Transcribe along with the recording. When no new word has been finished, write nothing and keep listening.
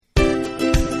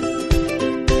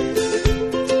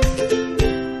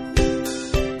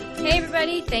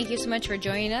Thank you so much for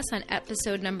joining us on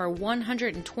episode number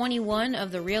 121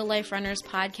 of the Real Life Runners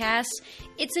podcast.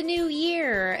 It's a new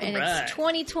year, and It's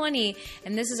 2020,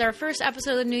 and this is our first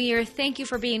episode of the new year. Thank you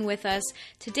for being with us.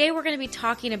 Today we're going to be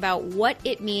talking about what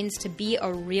it means to be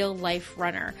a real life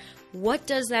runner. What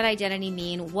does that identity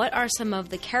mean? What are some of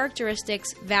the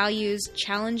characteristics, values,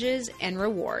 challenges, and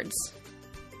rewards?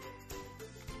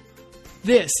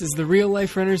 This is the Real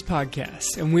Life Runners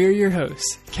podcast, and we're your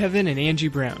hosts, Kevin and Angie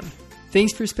Brown.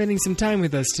 Thanks for spending some time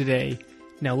with us today.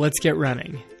 Now let's get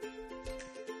running.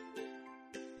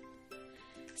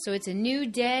 So it's a new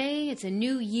day, it's a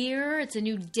new year, it's a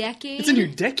new decade. It's a new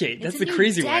decade. That's the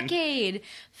crazy one. It's a new decade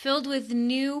filled with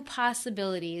new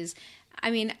possibilities.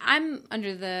 I mean, I'm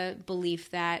under the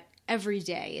belief that every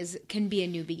day can be a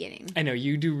new beginning. I know,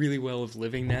 you do really well of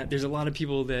living that. There's a lot of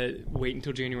people that wait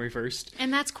until January 1st.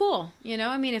 And that's cool. You know,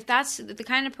 I mean, if that's the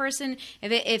kind of person,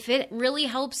 if it really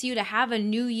helps you to have a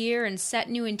new year and set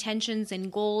new intentions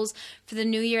and goals for the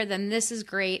new year, then this is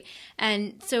great.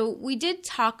 And so we did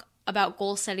talk about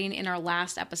goal setting in our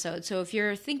last episode. So if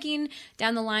you're thinking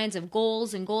down the lines of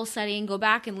goals and goal setting, go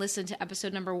back and listen to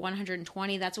episode number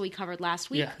 120. That's what we covered last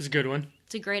week. Yeah, it's a good one.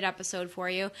 It's a great episode for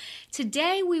you.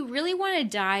 Today, we really want to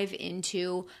dive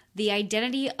into the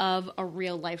identity of a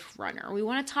real life runner. We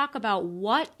want to talk about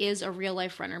what is a real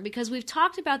life runner, because we've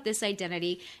talked about this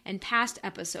identity in past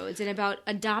episodes and about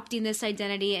adopting this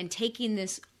identity and taking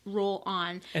this role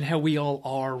on. And how we all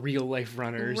are real life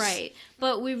runners. Right.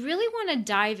 But we really want to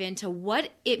dive into what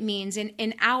it means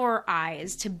in our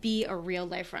eyes to be a real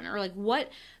life runner. Like what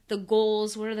the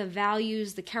goals, what are the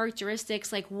values, the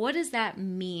characteristics, like what does that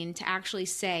mean to actually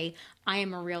say, I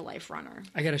am a real life runner?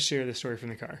 I got to share the story from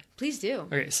the car. Please do.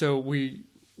 Okay, so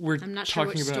I'm not sure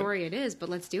which story it is, but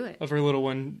let's do it. Of our little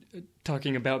one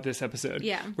talking about this episode.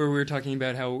 Yeah. Where we were talking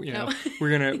about how, you know, we're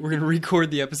gonna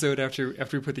record the episode after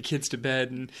we put the kids to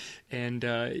bed, and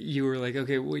you were like,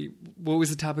 okay, what was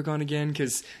the topic on again?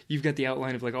 Because you've got the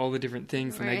outline of like all the different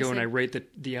things, and I go and I write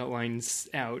the outlines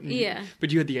out. And,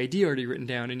 but you had the idea already written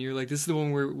down, and you're like, this is the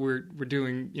one where we're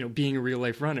doing, you know, being a real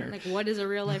life runner. Like, what is a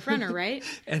real life runner, right?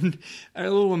 And our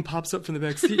little one pops up from the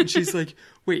back seat, and she's like,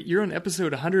 wait, you're on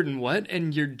episode 100 and what?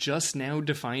 And you're just now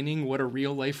defining what a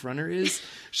real life runner is?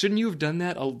 Shouldn't you have done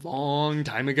that a long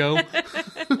time ago?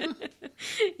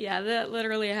 Yeah, that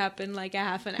literally happened like a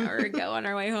half an hour ago on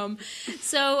our way home.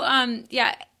 So,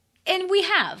 yeah. And we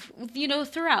have, you know,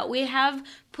 throughout, we have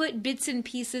put bits and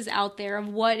pieces out there of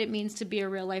what it means to be a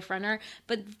real life runner.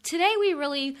 But today we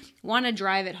really want to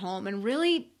drive it home and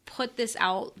really put this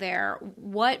out there,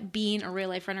 what being a real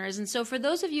life runner is. And so for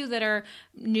those of you that are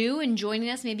new and joining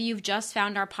us, maybe you've just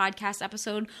found our podcast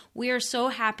episode, we are so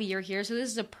happy you're here. So this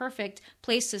is a perfect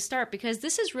place to start, because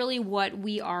this is really what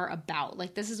we are about.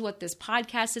 Like, this is what this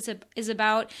podcast is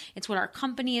about. It's what our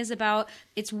company is about.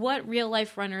 It's what Real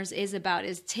Life Runners is about,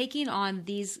 is taking on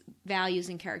these values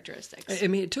and characteristics. I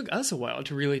mean, it took us a while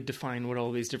to really define what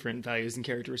all these different values and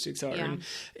characteristics are. Yeah.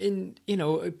 And you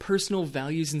know, personal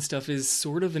values and stuff is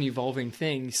sort of an evolving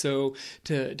thing. So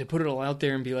to put it all out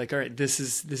there and be like, all right, this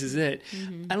is it.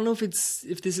 Mm-hmm. I don't know if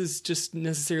this is just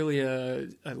necessarily a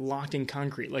locked in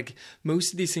concrete. Like,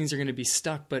 most of these things are going to be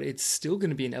stuck, but it's still going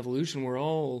to be an evolution. We're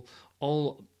all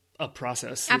a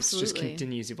process. Absolutely. It just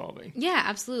continues evolving. Yeah,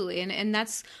 absolutely. And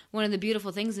that's one of the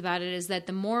beautiful things about it, is that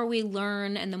the more we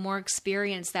learn and the more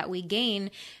experience that we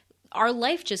gain, our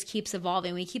life just keeps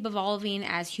evolving. We keep evolving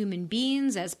as human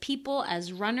beings, as people,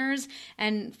 as runners.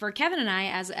 And for Kevin and I,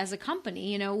 as a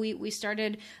company, you know, we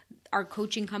started our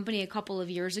coaching company a couple of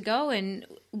years ago, and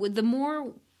with the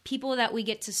more people that we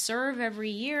get to serve every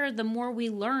year, the more we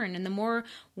learn, and the more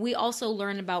we also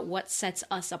learn about what sets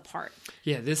us apart.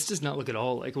 Yeah, this does not look at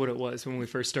all like what it was when we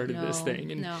first started this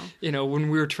thing. And, no. you know,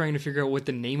 when we were trying to figure out what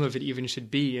the name of it even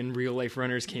should be, and Real Life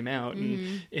Runners came out,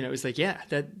 and, you know, it was like, yeah,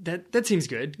 that seems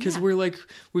good, because we're like,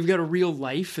 we've got a real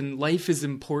life, and life is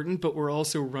important, but we're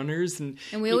also runners. And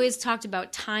we always talked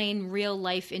about tying real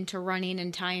life into running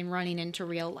and tying running into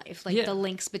real life, like the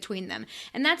links between them.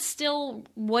 And that's still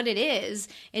what it is.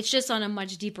 It's just on a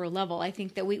much deeper level. I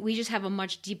think that we just have a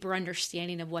much deeper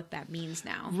understanding of what that means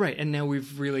now. Right. And now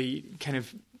we've really kind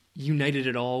of united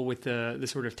it all with the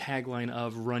sort of tagline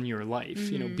of run your life.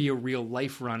 Mm-hmm. You know, be a real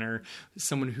life runner,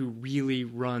 someone who really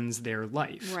runs their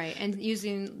life. Right. And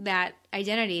using that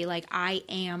identity, like, I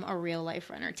am a real life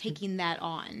runner, taking that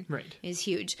on is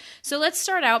huge. So let's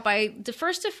start out by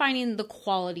first defining the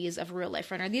qualities of a real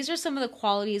life runner. These are some of the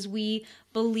qualities we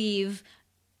believe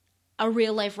a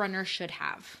real life runner should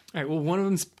have. All right. Well, one of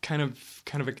them's kind of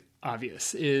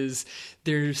obvious is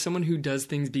there's someone who does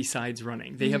things besides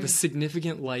running. They have a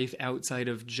significant life outside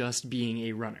of just being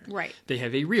a runner. Right. They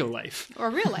have a real life. Or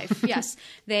real life, yes.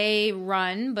 They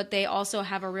run, but they also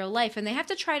have a real life, and they have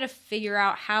to try to figure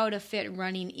out how to fit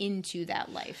running into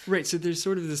that life. Right, so there's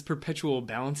sort of this perpetual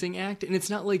balancing act, and it's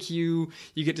not like you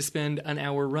get to spend an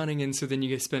hour running, and so then you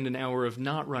get to spend an hour of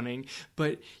not running,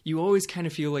 but you always kind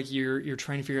of feel like you're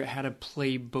trying to figure out how to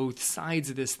play both sides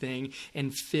of this thing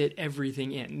and fit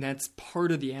everything in. That's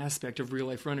part of the aspect of real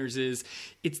life runners is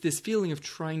it's this feeling of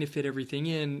trying to fit everything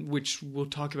in, which we'll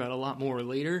talk about a lot more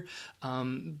later.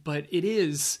 But it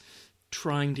is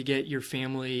trying to get your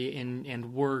family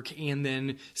and work and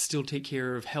then still take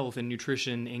care of health and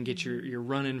nutrition and get your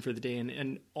run in for the day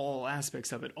and all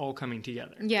aspects of it all coming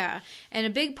together. Yeah. And a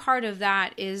big part of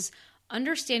that is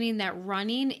understanding that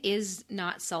running is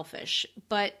not selfish,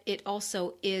 but it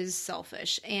also is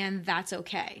selfish, and that's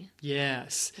okay.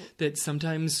 Yes, that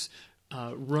sometimes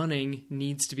running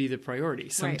needs to be the priority.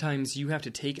 Sometimes you have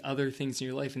to take other things in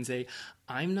your life and say,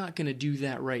 I'm not going to do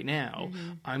that right now.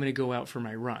 I'm going to go out for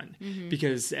my run.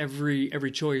 Because every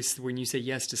choice, when you say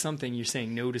yes to something, you're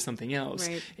saying no to something else.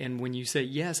 Right. And when you say,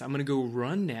 yes, I'm going to go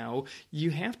run now,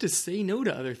 you have to say no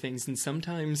to other things. And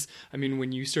sometimes, I mean,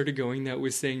 when you started going, that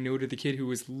was saying no to the kid who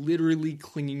was literally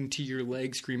clinging to your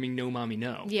leg, screaming, no, mommy,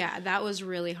 no. Yeah, that was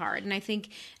really hard. And I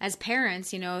think as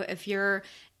parents, if you're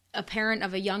a parent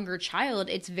of a younger child,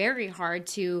 it's very hard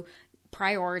to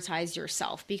prioritize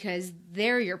yourself because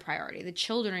they're your priority. The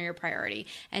children are your priority.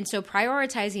 And so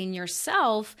prioritizing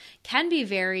yourself can be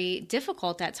very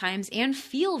difficult at times and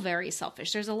feel very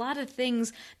selfish. There's a lot of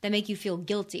things that make you feel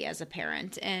guilty as a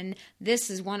parent. And this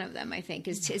is one of them, I think,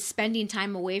 is spending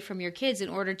time away from your kids in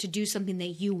order to do something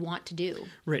that you want to do.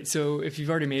 Right. So if you've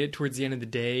already made it towards the end of the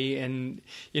day and,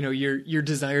 your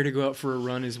desire to go out for a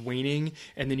run is waning,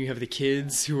 and then you have the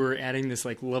kids who are adding this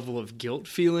level of guilt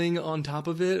feeling on top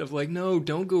of it of no,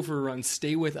 don't go for a run.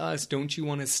 Stay with us. Don't you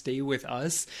want to stay with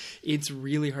us? It's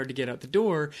really hard to get out the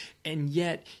door, and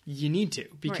yet you need to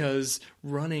because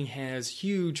running has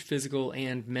huge physical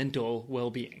and mental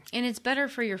well-being. And it's better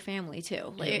for your family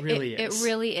too. It really is. It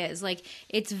really is.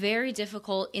 It's very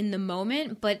difficult in the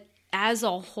moment, but as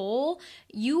a whole,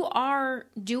 you are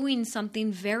doing something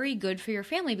very good for your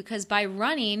family because by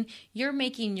running, you're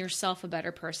making yourself a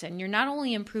better person. You're not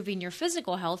only improving your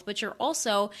physical health, but you're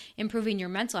also improving your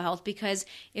mental health because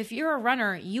if you're a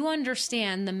runner, you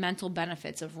understand the mental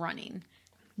benefits of running.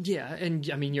 Yeah, and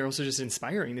I mean, you're also just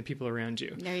inspiring the people around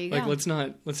you. There you go. Let's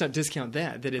not discount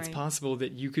that it's possible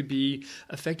that you could be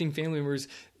affecting family members.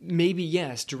 Maybe,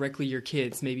 yes, directly your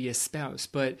kids, maybe a spouse,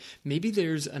 but maybe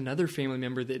there's another family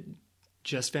member that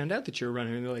just found out that you're a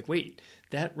runner, and they're like, wait,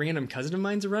 that random cousin of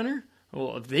mine's a runner?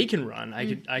 Well, if they can run,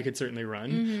 I could certainly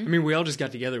run. I mean, we all just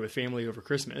got together with family over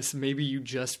Christmas. Maybe you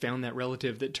just found that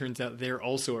relative that turns out they're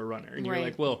also a runner. And you're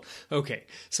like, well, okay,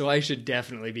 so I should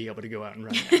definitely be able to go out and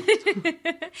run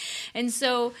now. And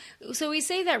so we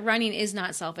say that running is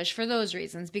not selfish for those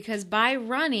reasons, because by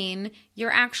running,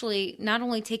 you're actually not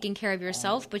only taking care of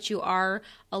yourself, but you are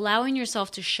allowing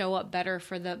yourself to show up better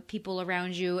for the people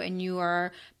around you, and you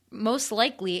are most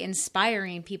likely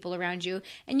inspiring people around you,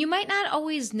 and you might not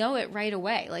always know it right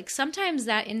away. Sometimes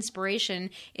that inspiration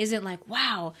isn't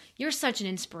wow, you're such an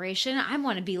inspiration, I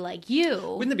want to be like you.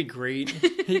 Wouldn't that be great?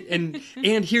 and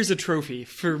here's a trophy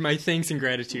for my thanks and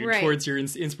gratitude towards your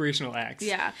inspirational acts.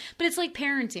 Yeah, but it's like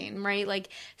parenting, right?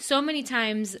 So many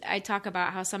times I talk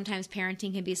about how sometimes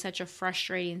parenting can be such a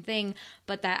frustrating thing,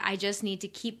 but that I just need to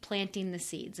keep planting the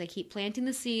seeds. I keep planting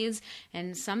the seeds,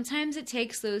 and sometimes it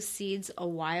takes those seeds a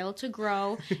while to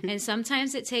grow, and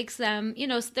sometimes it takes them,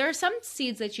 there are some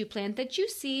seeds that you plant that you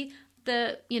see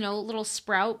the, little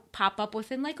sprout pop up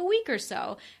within a week or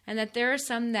so, and that there are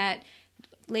some that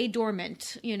lay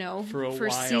dormant, for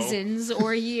seasons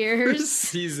or years.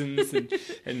 Seasons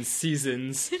and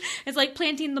seasons. It's like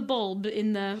planting the bulb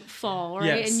in the fall,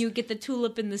 right? Yes. And you get the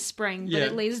tulip in the spring, but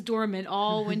it lays dormant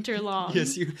all winter long.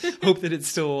 Yes, you hope that it's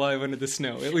still alive under the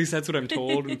snow. At least that's what I'm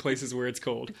told in places where it's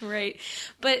cold. Right.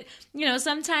 But,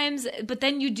 sometimes, but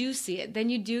then you do see it. Then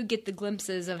you do get the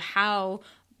glimpses of how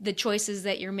the choices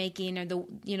that you're making, or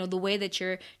the way that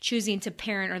you're choosing to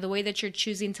parent, or the way that you're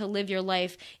choosing to live your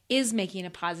life is making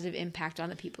a positive impact on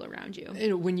the people around you.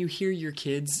 And when you hear your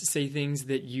kids say things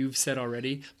that you've said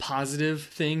already, positive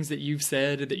things that you've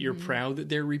said that you're proud that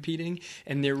they're repeating,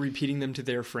 and they're repeating them to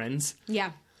their friends.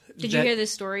 Yeah. Did you hear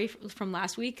this story from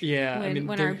last week? Yeah.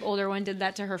 When our older one did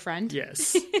that to her friend?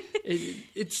 Yes.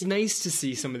 It's nice to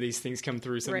see some of these things come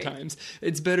through sometimes. Right.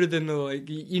 It's better than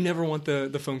you never want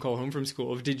the phone call home from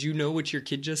school. Did you know what your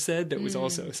kid just said? That was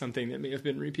also something that may have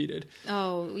been repeated.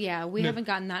 Oh, yeah. We haven't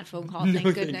gotten that phone call. Thank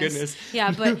goodness. Thank goodness.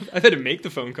 Yeah, but I've had to make the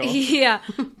phone call. Yeah.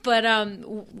 But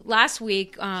last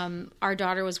week, our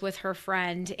daughter was with her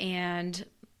friend, and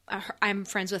I'm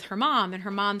friends with her mom, and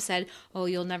her mom said, "Oh,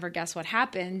 you'll never guess what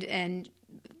happened." And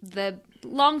the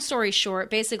long story short,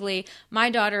 basically, my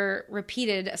daughter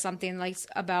repeated something like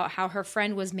about how her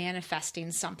friend was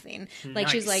manifesting something. Like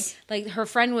Nice. she's like her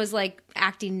friend was like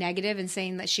acting negative and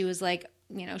saying that she was like,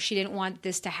 she didn't want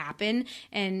this to happen.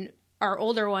 And our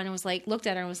older one was like, looked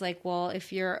at her and was like, well,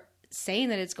 if you're saying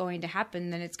that it's going to happen,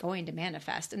 then it's going to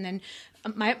manifest. And then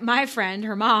my friend,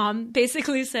 her mom,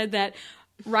 basically said that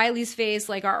Riley's face,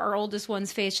 like our oldest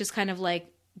one's face, just kind of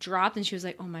like dropped, and she was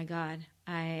like, oh my God,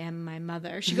 I am my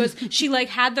mother. She goes, she like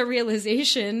had the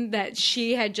realization that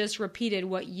she had just repeated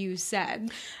what you said.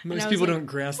 Most people don't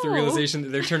grasp the realization that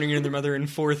they're turning into their mother in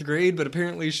 4th grade, but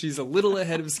apparently she's a little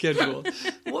ahead of schedule.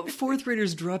 What 4th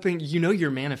grader's dropping? You're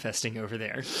manifesting over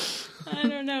there. I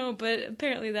don't know, but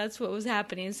apparently that's what was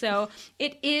happening. So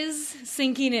it is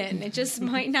sinking in. It just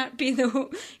might not be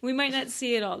we might not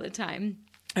see it all the time.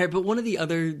 All right, but one of the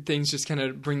other things, just kind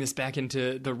of bring this back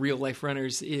into the real life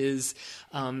runners, is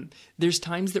there's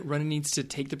times that running needs to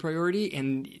take the priority.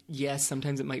 And yes,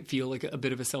 sometimes it might feel like a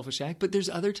bit of a selfish act, but there's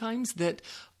other times that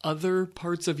other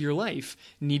parts of your life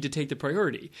need to take the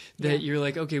priority. That you're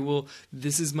like, okay, well,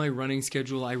 this is my running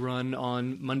schedule. I run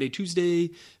on Monday,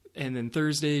 Tuesday, and then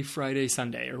Thursday, Friday,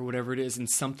 Sunday, or whatever it is, and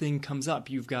something comes up.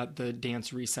 You've got the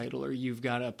dance recital, or you've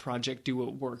got a project due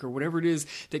at work, or whatever it is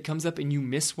that comes up, and you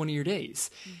miss one of your days.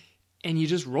 And you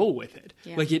just roll with it.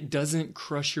 Yeah. Like, it doesn't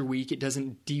crush your week. It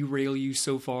doesn't derail you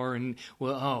so far. And,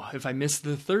 if I miss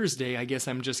the Thursday, I guess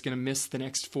I'm just going to miss the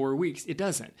next 4 weeks. It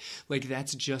doesn't. Like,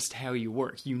 that's just how you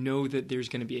work. You know that there's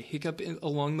going to be a hiccup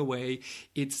along the way.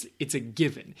 It's a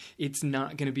given. It's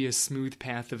not going to be a smooth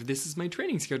path of, this is my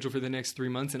training schedule for the next 3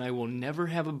 months, and I will never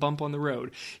have a bump on the road.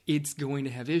 It's going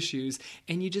to have issues,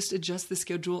 and you just adjust the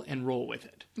schedule and roll with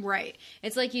it. Right.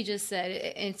 It's like you just said.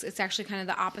 It's actually kind of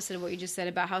the opposite of what you just said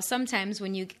about how sometimes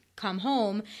when you come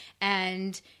home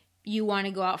and you want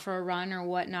to go out for a run or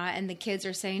whatnot, and the kids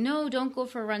are saying, no, don't go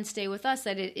for a run, stay with us,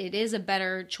 that it is a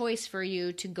better choice for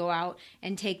you to go out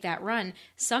and take that run.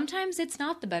 Sometimes it's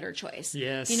not the better choice.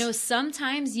 Yes.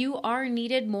 Sometimes you are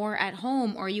needed more at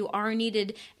home, or you are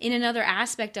needed in another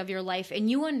aspect of your life, and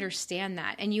you understand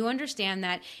that. And you understand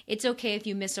that it's okay if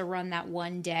you miss a run that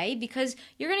one day, because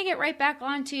you're going to get right back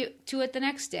onto it the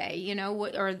next day,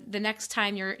 or the next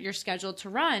time you're scheduled to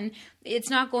run.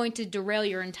 It's not going to derail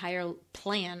your entire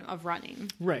plan of running.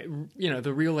 Right.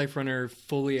 The real life runner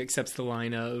fully accepts the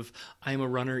line of, I'm a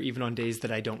runner even on days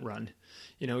that I don't run.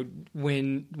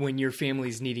 When your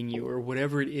family's needing you, or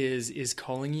whatever it is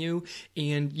calling you,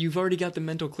 and you've already got the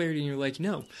mental clarity, and you're like,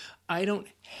 no, I don't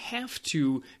have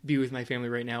to be with my family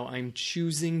right now. I'm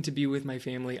choosing to be with my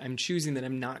family. I'm choosing that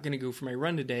I'm not going to go for my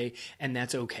run today, and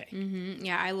that's okay. Mm-hmm.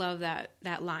 Yeah, I love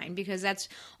that line, because that's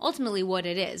ultimately what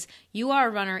it is. You are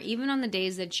a runner even on the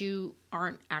days that you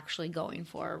aren't actually going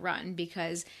for a run,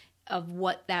 because of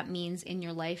what that means in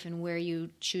your life and where you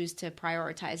choose to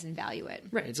prioritize and value it.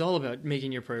 Right. It's all about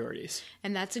making your priorities.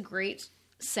 And that's a great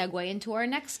segue into our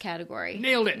next category.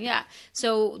 Nailed it. Yeah.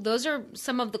 So those are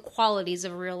some of the qualities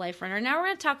of a real life runner. Now we're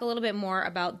going to talk a little bit more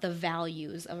about the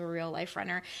values of a real life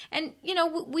runner. And,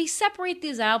 we separate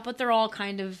these out, but they're all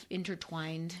kind of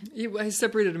intertwined. Yeah, I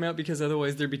separated them out because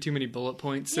otherwise there'd be too many bullet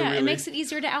points. So yeah, really... it makes it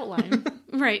easier to outline.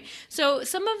 Right. So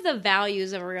some of the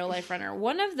values of a real life runner,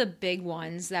 one of the big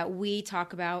ones that we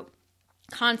talk about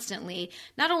constantly,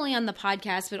 not only on the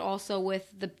podcast, but also with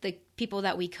the people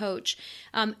that we coach,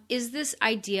 is this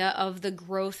idea of the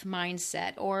growth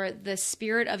mindset, or the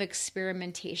spirit of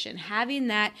experimentation, having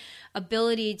that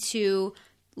ability to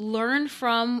learn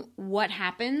from what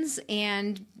happens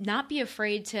and not be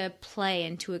afraid to play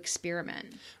and to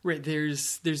experiment. Right.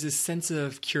 There's this sense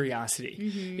of curiosity.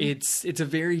 Mm-hmm. It's a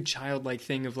very childlike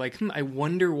thing of like, I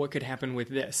wonder what could happen with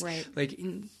this. Right. Like,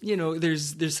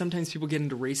 there's sometimes people get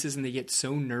into races and they get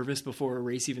so nervous before a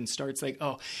race even starts. Like,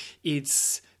 oh,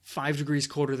 it's 5 degrees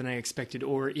colder than I expected,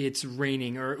 or it's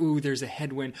raining, or, ooh, there's a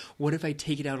headwind. What if I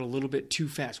take it out a little bit too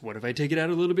fast? What if I take it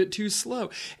out a little bit too slow?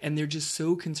 And they're just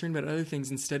so concerned about other things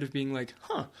instead of being like,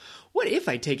 what if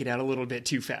I take it out a little bit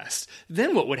too fast?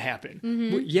 Then what would happen?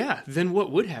 Yeah, then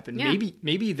what would happen? Yeah.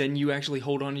 Maybe then you actually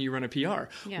hold on and you run a PR.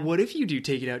 Yeah. What if you do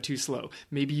take it out too slow?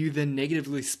 Maybe you then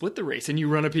negatively split the race and you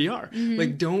run a PR.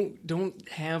 Like, don't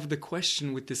have the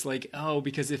question with this, like, oh,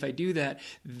 because if I do that,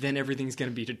 then everything's going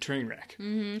to be a train wreck.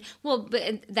 Well,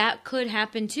 but that could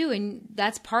happen too, and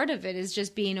that's part of it, is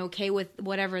just being okay with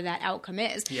whatever that outcome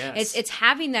is. Yes. It's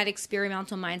having that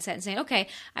experimental mindset and saying, okay,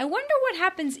 I wonder what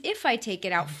happens if I take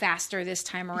it out faster this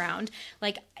time around.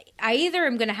 Like, I either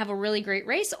am going to have a really great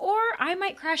race, or I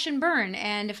might crash and burn.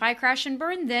 And if I crash and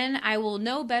burn, then I will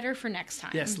know better for next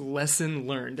time. Yes, lesson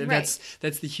learned. And Right.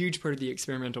 that's the huge part of the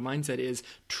experimental mindset, is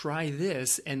try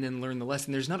this and then learn the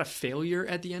lesson. There's not a failure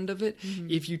at the end of it.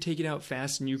 If you take it out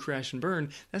fast and you crash and burn,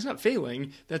 that's not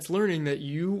failing. That's learning that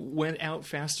you went out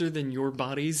faster than your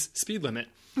body's speed limit.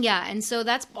 Yeah, and so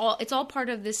that's all. It's all part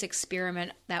of this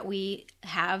experiment that we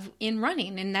have in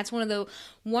running, and that's one of the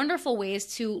wonderful ways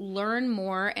to learn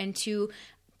more and to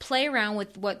play around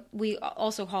with what we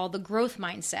also call the growth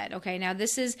mindset. Okay, now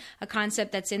this is a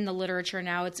concept that's in the literature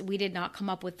now. We did not come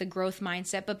up with the growth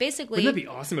mindset, but basically, Wouldn't that be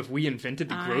awesome if we invented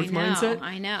the growth mindset?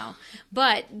 I know.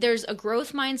 But there's a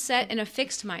growth mindset and a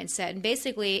fixed mindset. And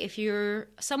basically, if you're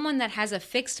someone that has a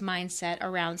fixed mindset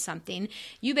around something,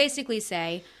 you basically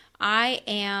say, I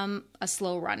am a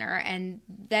slow runner, and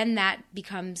then that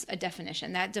becomes a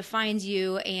definition. That defines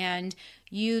you, and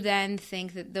you then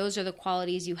think that those are the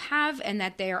qualities you have and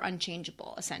that they are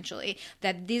unchangeable, essentially.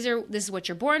 That this is what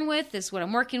you're born with, this is what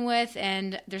I'm working with,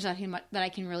 and there's nothing that I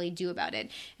can really do about it.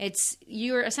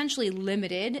 You're essentially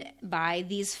limited by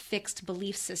these fixed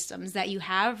belief systems that you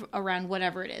have around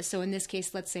whatever it is. So in this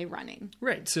case, let's say running.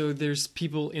 Right. So there's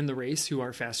people in the race who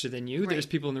are faster than you. Right. There's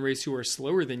people in the race who are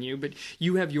slower than you, but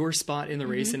you have your spot in the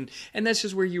race, and that's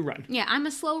just where you run. Yeah, I'm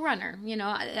a slow runner. You know,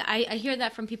 I hear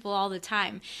that from people all the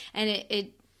time, and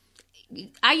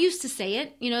I used to say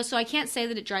it, you know, so I can't say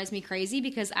that it drives me crazy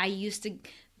because I used to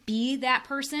be that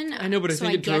person. I know, but I so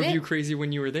think it drove get you crazy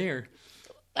when you were there.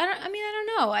 I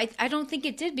don't know. I don't think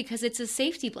it did, because it's a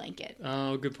safety blanket.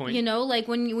 Oh, good point. You know, like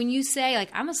when you say, like,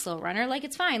 I'm a slow runner, like,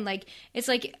 it's fine. Like, it's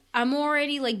like I'm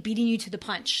already, like, beating you to the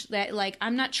punch. That, like,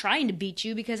 I'm not trying to beat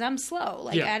you because I'm slow.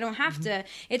 Like, Yeah. I don't have to.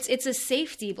 It's a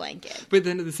safety blanket. But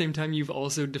then at the same time, you've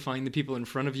also defined the people in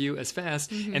front of you as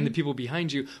fast and the people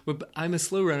behind you. Well, I'm a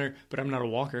slow runner, but I'm not a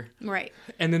walker. Right.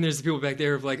 And then there's the people back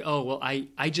there of like, oh, well,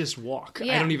 I just walk. I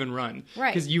Yeah. don't even run.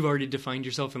 Right. Because you've already defined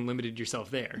yourself and limited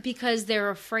yourself there. Because they're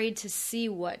afraid to see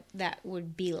what that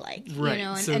would be like, Right. you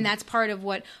know, So- and that's part of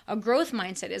what a growth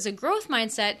mindset is. A growth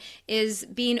mindset is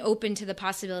being open to the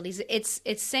possibilities. It's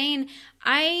saying,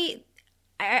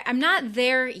 I'm not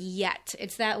there yet.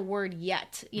 It's that word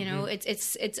yet, you know,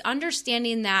 it's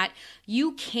understanding that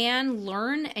you can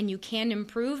learn and you can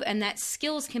improve, and that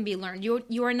skills can be learned.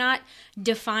 You are not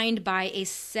defined by a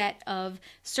set of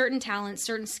certain talents,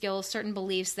 certain skills, certain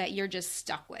beliefs that you're just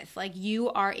stuck with. Like, you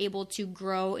are able to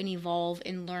grow and evolve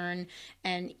and learn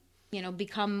and, you know,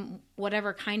 become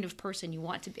whatever kind of person you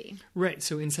want to be. Right.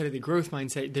 So inside of the growth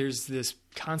mindset, there's this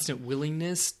constant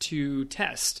willingness to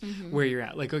test where you're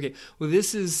at. Like, okay, well,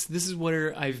 this is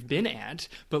where I've been at,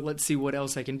 but let's see what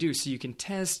else I can do. So you can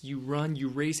test, you run, you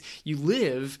race, you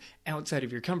live outside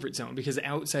of your comfort zone, because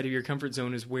outside of your comfort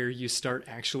zone is where you start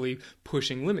actually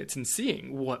pushing limits and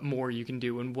seeing what more you can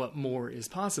do and what more is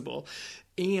possible.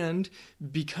 And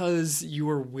because you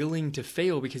are willing to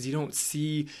fail, because you don't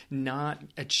see not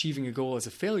achieving a goal as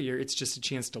a failure, it's just a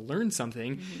chance to learn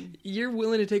something, you're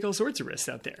willing to take all sorts of risks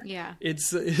out there. Yeah.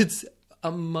 It's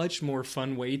a much more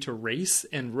fun way to race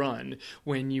and run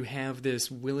when you have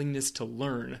this willingness to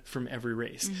learn from every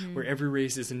race, where every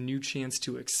race is a new chance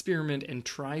to experiment and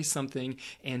try something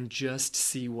and just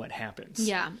see what happens.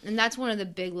 Yeah, and that's one of the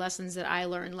big lessons that I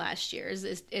learned last year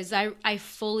is I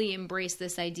fully embraced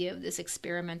this idea of this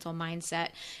experimental mindset,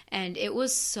 and it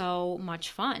was so much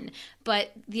fun.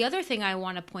 But the other thing I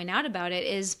want to point out about it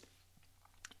is,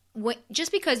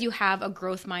 just because you have a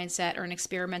growth mindset or an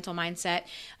experimental mindset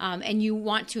and you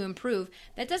want to improve,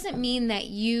 that doesn't mean that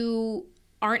you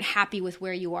aren't happy with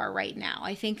where you are right now.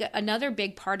 I think another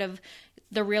big part of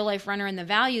the real life runner and the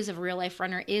values of a real life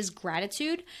runner is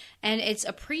gratitude, and it's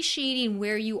appreciating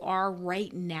where you are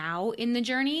right now in the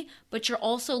journey, but you're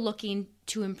also looking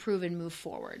to improve and move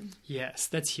forward. Yes,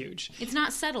 that's huge. It's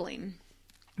not settling.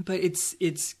 But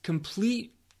it's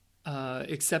complete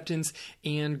acceptance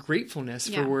and gratefulness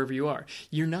for Yeah. wherever you are.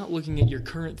 You're not looking at your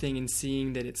current thing and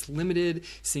seeing that it's limited,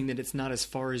 seeing that it's not as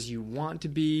far as you want to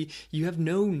be. You have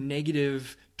no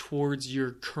negative towards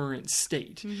your current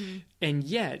state. And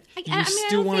yet, I you mean,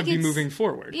 still want to be moving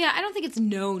forward. Yeah, I don't think it's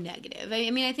no negative.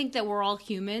 I mean, I think that we're all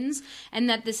humans, and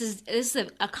that this is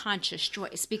a conscious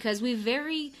choice, because we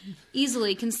very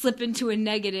easily can slip into a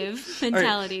negative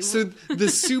mentality. Right, so the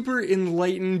super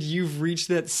enlightened, you've reached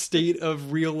that state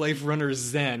of real life runner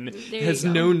zen, has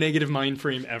no negative mind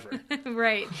frame ever.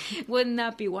 Right. Wouldn't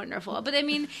that be wonderful? But I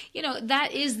mean,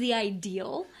 that is the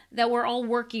ideal that we're all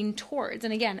working towards.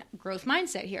 And again, growth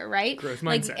mindset here, right? Growth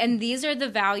mindset. And these are the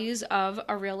values of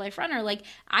a real life runner. Like,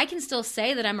 I can still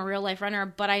say that I'm a real life runner,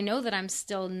 but I know that I'm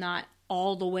still not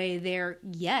all the way there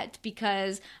yet,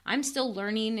 because I'm still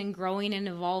learning and growing and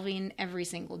evolving every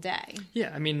single day.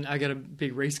 Yeah, I mean, I got a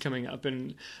big race coming up,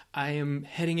 and I am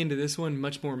heading into this one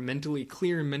much more mentally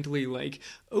clear and mentally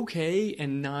okay,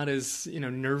 and not as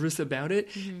nervous about it.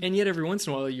 And yet every once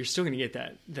in a while you're still going to get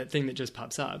that thing that just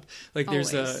pops up. Like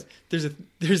there's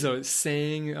a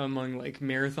saying among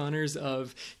marathoners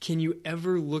of, can you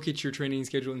ever look at your training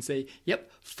schedule and say, yep,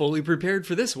 fully prepared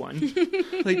for this one?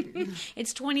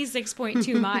 It's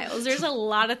 26.2 miles. There's a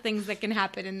lot of things that can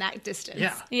happen in that distance.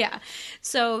 Yeah.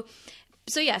 So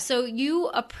you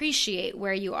appreciate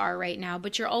where you are right now,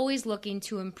 but you're always looking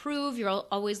to improve. You're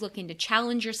always looking to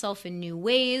challenge yourself in new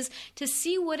ways to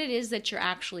see what it is that you're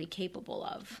actually capable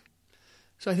of.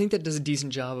 So I think that does a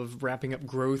decent job of wrapping up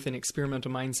growth and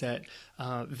experimental mindset.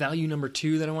 Value number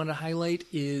 2 that I want to highlight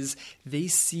is they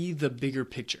see the bigger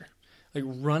picture.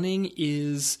 Running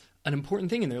is an important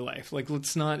thing in their life.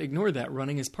 Let's not ignore that.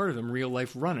 Running is part of them, real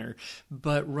life runner.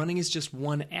 But running is just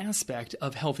one aspect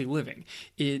of healthy living.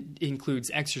 It includes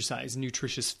exercise,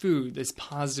 nutritious food, this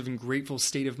positive and grateful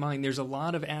state of mind. There's a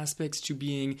lot of aspects to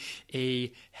being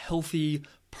a healthy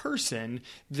person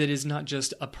that is not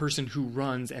just a person who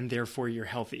runs and therefore you're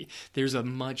healthy. There's a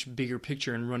much bigger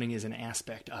picture, and running is an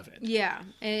aspect of it. Yeah,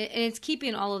 and it's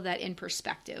keeping all of that in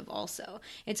perspective also.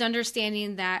 It's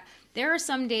understanding that there are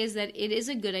some days that it is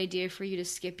a good idea for you to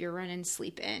skip your run and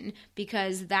sleep in,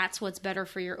 because that's what's better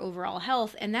for your overall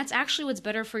health, and that's actually what's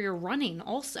better for your running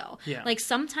also. Yeah.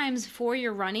 Sometimes for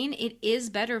your running, it is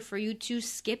better for you to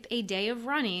skip a day of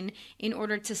running in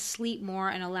order to sleep more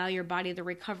and allow your body the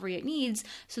recovery it needs,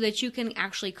 so that you can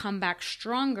actually come back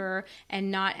stronger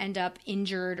and not end up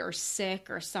injured or sick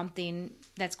or something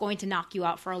that's going to knock you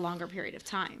out for a longer period of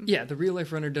time. Yeah, the real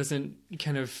life runner doesn't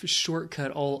kind of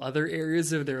shortcut all other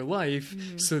areas of their life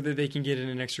so that they can get in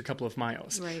an extra couple of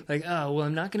miles. Right.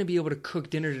 I'm not going to be able to cook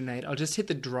dinner tonight. I'll just hit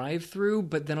the drive-through,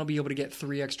 but then I'll be able to get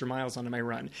 3 extra miles onto my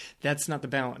run. That's not the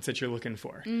balance that you're looking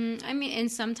for.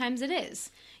 And sometimes it is.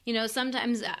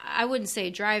 Sometimes I wouldn't say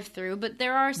drive-through, but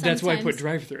there are sometimes. That's why I put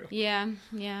drive-through. Yeah.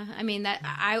 I mean, that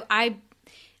I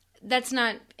that's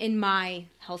not in my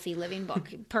healthy living book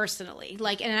personally.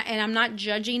 And I'm not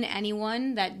judging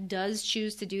anyone that does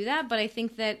choose to do that, but I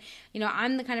think that,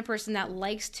 I'm the kind of person that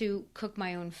likes to cook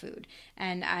my own food.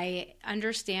 And I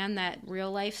understand that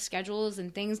real life schedules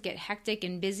and things get hectic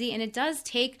and busy, and it does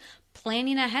take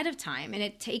planning ahead of time, and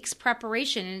it takes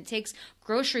preparation, and it takes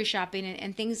grocery shopping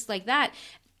and things like that.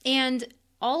 And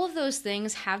all of those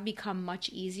things have become much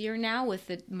easier now with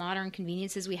the modern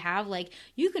conveniences we have.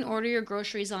 You can order your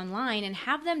groceries online and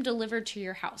have them delivered to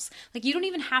your house. You don't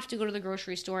even have to go to the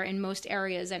grocery store in most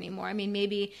areas anymore. I mean,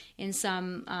 maybe in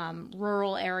some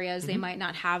rural areas, they might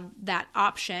not have that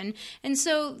option. And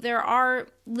so there are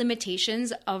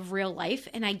limitations of real life,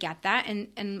 and I get that.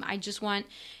 And I just want,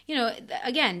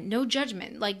 again, no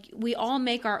judgment. We all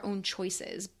make our own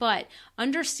choices, but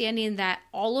understanding that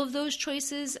all of those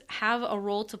choices have a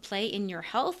role to play in your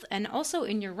health and also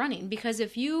in your running. Because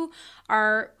if you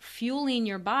are fueling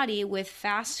your body with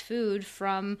fast food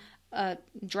from a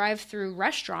drive-through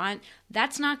restaurant,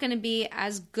 that's not going to be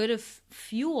as good of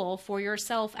fuel for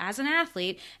yourself as an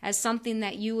athlete as something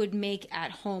that you would make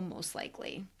at home, most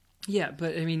likely. Yeah,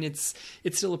 but I mean, it's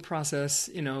still a process.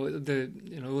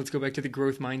 Let's go back to the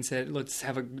growth mindset. Let's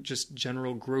have a just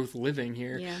general growth living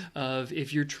here. Yeah. Of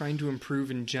if you're trying to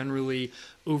improve and generally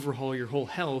overhaul your whole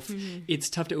health, it's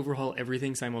tough to overhaul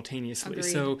everything simultaneously.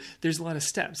 Agreed. So there's a lot of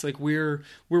steps. We're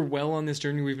well on this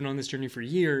journey. We've been on this journey for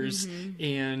years,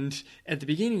 and at the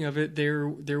beginning of it,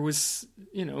 there was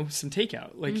some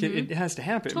takeout. It has to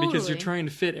happen because you're trying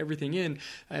to fit everything in.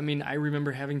 I mean, I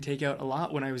remember having takeout a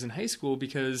lot when I was in high school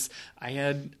because I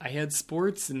had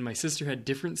sports and my sister had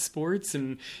different sports,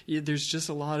 and there's just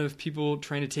a lot of people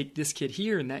trying to take this kid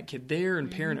here and that kid there, and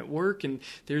parent at work, and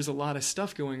there's a lot of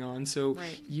stuff going on. So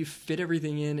you fit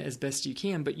everything in as best you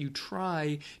can, but you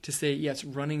try to say, yes,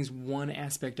 running's one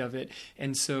aspect of it.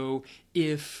 And so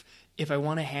if if I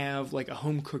want to have like a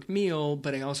home cooked meal,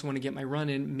 but I also want to get my run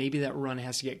in, maybe that run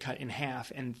has to get cut in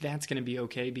half, and that's going to be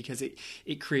okay because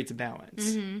it creates a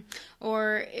balance.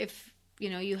 Or if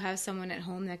you have someone at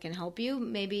home that can help you,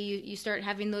 maybe you start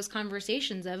having those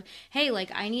conversations of, hey,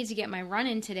 like, I need to get my run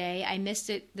in today. I missed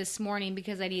it this morning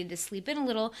because I needed to sleep in a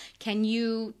little. Can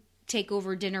you take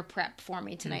over dinner prep for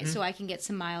me tonight so I can get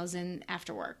some miles in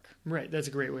after work? Right. That's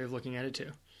a great way of looking at it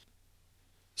too.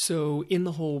 So in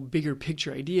the whole bigger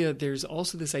picture idea, there's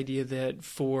also this idea that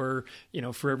for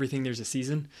everything there's a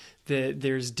season, that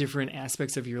there's different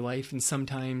aspects of your life, and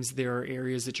sometimes there are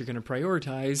areas that you're going to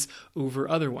prioritize over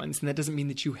other ones. And that doesn't mean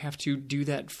that you have to do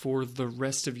that for the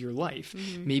rest of your life.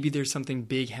 Maybe there's something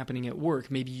big happening at work.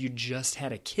 Maybe you just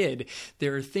had a kid.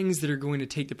 There are things that are going to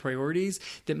take the priorities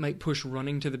that might push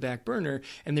running to the back burner.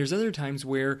 And there's other times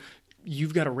where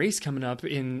you've got a race coming up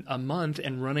in a month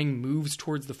and running moves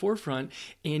towards the forefront,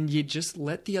 and you just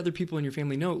let the other people in your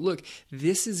family know, look,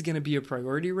 this is going to be a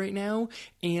priority right now,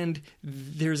 and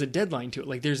there's a deadline to it.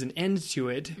 Like, there's an end to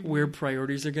it where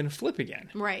priorities are going to flip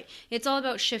again. Right. It's all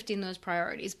about shifting those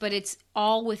priorities, but it's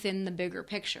all within the bigger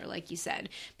picture, like you said,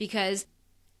 because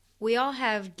we all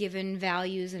have given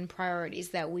values and priorities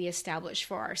that we establish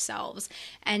for ourselves.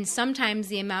 And sometimes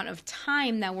the amount of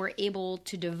time that we're able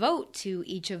to devote to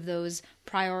each of those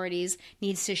priorities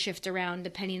needs to shift around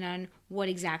depending on what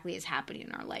exactly is happening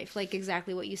in our life. Like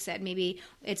exactly what you said. Maybe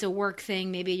it's a work thing.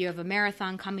 Maybe you have a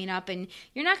marathon coming up and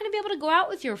you're not going to be able to go out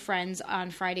with your friends on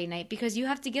Friday night because you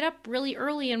have to get up really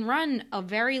early and run a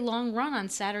very long run on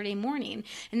Saturday morning.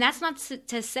 And that's not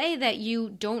to say that you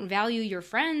don't value your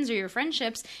friends or your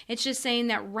friendships. It's just saying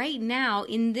that right now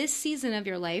in this season of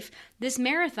your life, this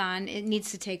marathon, it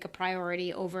needs to take a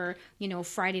priority over,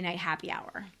 Friday night happy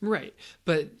hour. Right.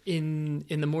 But in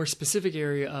the more specific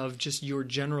area of just your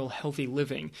general healthy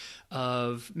living,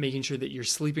 of making sure that you're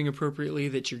sleeping appropriately,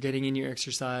 that you're getting in your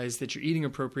exercise, that you're eating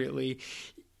appropriately,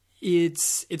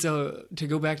 to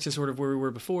go back to sort of where we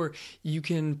were before, you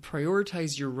can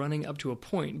prioritize your running up to a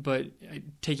point, but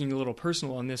taking a little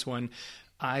personal on this one,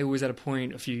 I was at a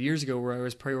point a few years ago where I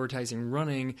was prioritizing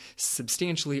running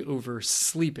substantially over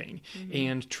sleeping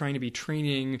and trying to be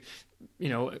training,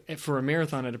 for a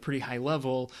marathon at a pretty high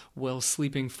level while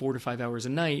sleeping 4 to 5 hours a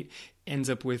night ends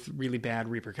up with really bad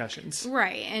repercussions.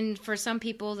 Right. And for some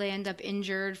people, they end up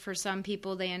injured. For some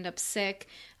people, they end up sick.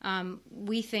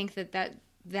 We think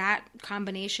that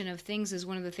combination of things is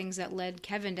one of the things that led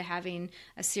Kevin to having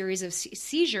a series of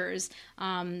seizures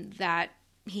that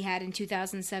he had in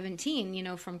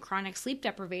 2017, from chronic sleep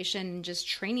deprivation and just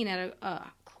training at a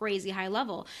crazy high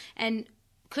level. And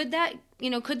could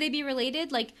they be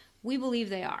related? Like, we believe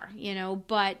they are,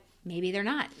 but maybe they're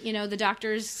not. The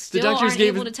doctors aren't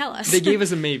able to tell us. They gave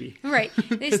us a maybe. Right.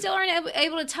 They still aren't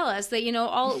able to tell us that,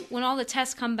 when all the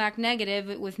tests come back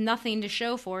negative with nothing to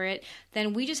show for it,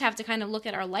 then we just have to kind of look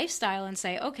at our lifestyle and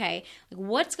say, okay,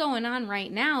 what's going on right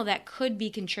now that could be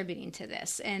contributing to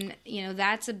this? And,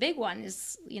 that's a big one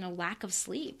is, lack of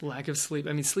sleep. Lack of sleep.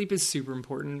 I mean, sleep is super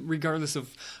important regardless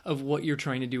of what you're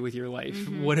trying to do with your life.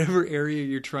 Whatever area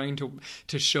you're trying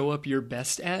to show up your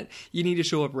best at, you need to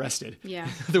show up rested. Yeah.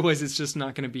 Otherwise, it's just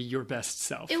not going to be your best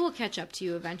self. It will catch up to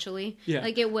you eventually. Yeah.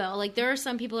 Like, it will. Like, there are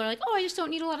some people who are like, oh, I just don't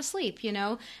need a lot of sleep,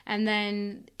 And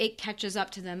then it catches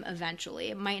up to them eventually.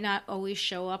 It might not always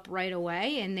show up right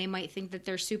away, and they might think that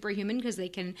they're superhuman because they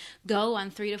can go on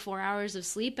 3 to 4 hours of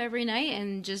sleep every night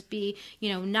and just be,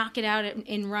 knock it out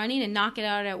in running and knock it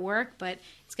out at work, but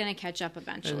it's going to catch up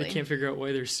eventually. And they can't figure out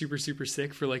why they're super, super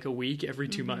sick for like a week every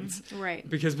 2 months. Right.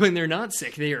 Because when they're not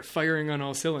sick, they are firing on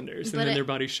all cylinders, and then their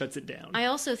body shuts it down. I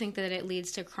also think that it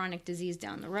leads to chronic disease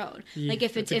down the road. Yeah, like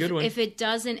if it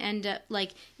doesn't end up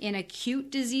like in acute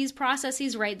disease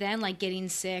processes right then, like getting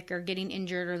sick or getting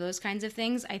injured or those kinds of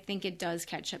things, I think it does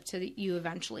catch up to you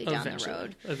eventually down the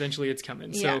road. Eventually it's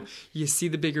coming. Yeah. So you see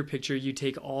the bigger picture, you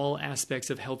take all aspects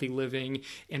of healthy living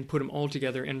and put them all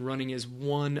together, and running is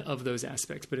one of those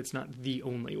aspects, but it's not the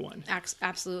only one.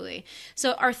 Absolutely.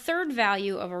 So our third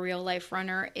value of a real life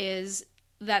runner is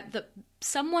that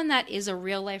someone that is a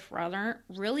real life runner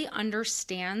really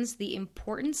understands the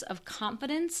importance of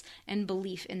confidence and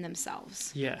belief in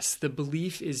themselves. Yes, the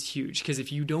belief is huge, because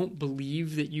if you don't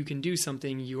believe that you can do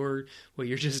something, you're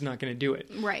just not going to do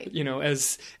it. Right.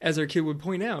 As our kid would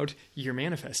point out, you're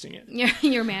manifesting it.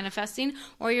 You're manifesting,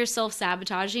 or you're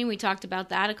self-sabotaging. We talked about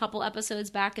that a couple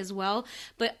episodes back as well.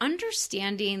 But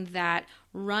understanding that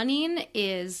running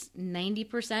is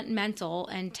 90% mental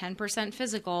and 10%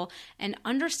 physical, and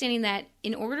understanding that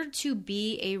in order to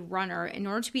be a runner, in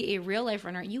order to be a real life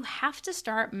runner, you have to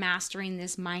start mastering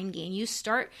this mind game.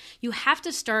 You have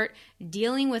to start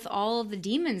dealing with all of the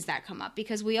demons that come up,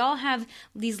 because we all have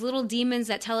these little demons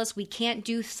that tell us we can't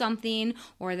do something,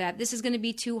 or that this is going to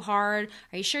be too hard.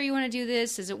 Are you sure you want to do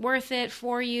this? Is it worth it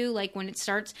for you? Like when it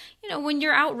starts, when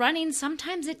you're out running,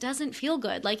 sometimes it doesn't feel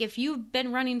good. Like if you've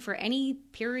been running for any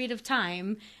period of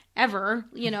time ever,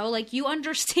 like you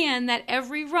understand that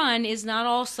every run is not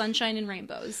all sunshine and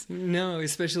rainbows. No,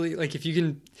 especially like if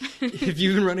you've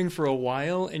been running for a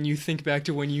while and you think back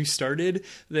to when you started,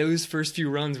 those first few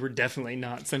runs were definitely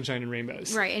not sunshine and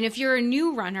rainbows. Right. And if you're a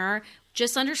new runner,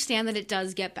 just understand that it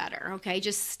does get better, okay?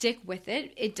 Just stick with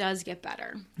it. It does get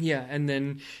better. Yeah, and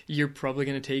then you're probably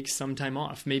going to take some time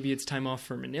off. Maybe it's time off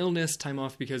from an illness, time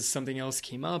off because something else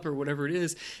came up or whatever it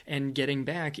is, and getting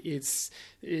back is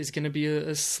going to be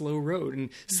a slow road. And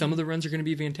some of the runs are going to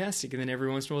be fantastic, and then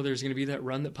every once in a while there's going to be that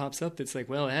run that pops up that's like,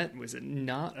 well, that was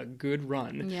not a good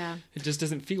run. Yeah. It just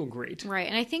doesn't feel great. Right,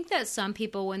 and I think that some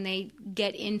people, when they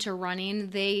get into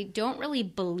running, they don't really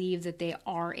believe that they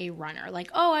are a runner.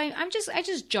 Like, oh, I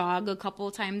just jog a couple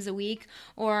of times a week,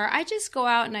 or I just go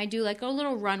out and I do like a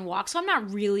little run walk. So I'm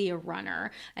not really a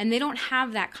runner. And they don't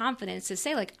have that confidence to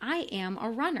say like, I am a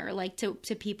runner, like to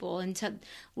people, and to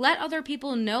let other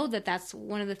people know that that's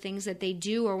one of the things that they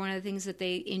do, or one of the things that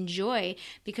they enjoy,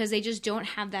 because they just don't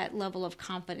have that level of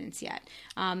confidence yet.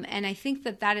 And I think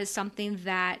that is something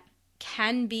that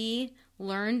can be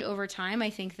learned over time.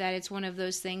 I think that it's one of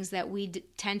those things that we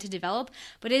tend to develop,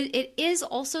 but it is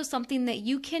also something that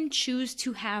you can choose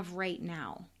to have right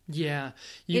now. Yeah.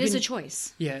 It is a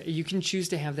choice. Yeah, you can choose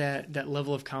to have that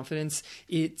level of confidence.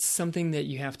 It's something that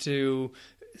you have to,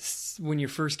 when you're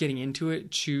first getting into it,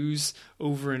 choose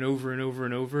over and over and over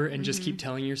and over, and just keep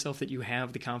telling yourself that you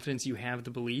have the confidence, you have the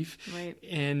belief. Right.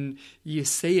 And you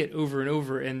say it over and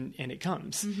over, and it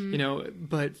comes.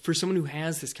 But for someone who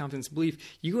has this confidence belief,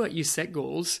 you go out, you set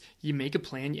goals, you make a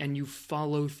plan, and you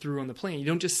follow through on the plan. You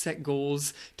don't just set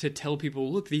goals to tell people,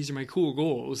 look, these are my cool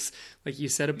goals. Like, you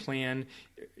set a plan,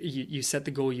 you set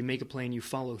the goal, you make a plan, you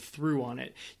follow through on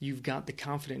it. You've got the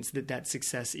confidence that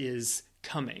success is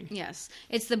coming. Yes.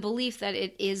 It's the belief that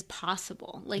it is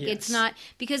possible. Like, yes. It's not,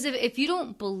 because if you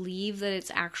don't believe that it's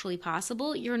actually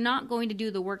possible, you're not going to do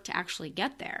the work to actually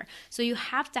get there. So you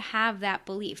have to have that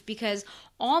belief, because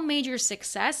all major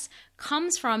success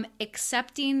comes from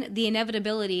accepting the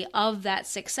inevitability of that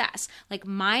success. Like,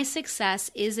 my success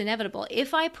is inevitable.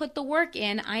 If I put the work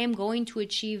in, I am going to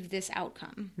achieve this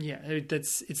outcome. Yeah,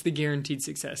 it's the guaranteed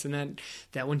success, and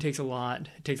that one takes a lot.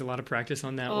 It takes a lot of practice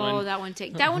on that one. Oh, that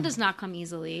one does not come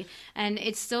easily, and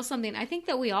it's still something I think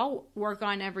that we all work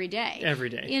on every day. Every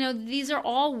day. These are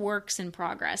all works in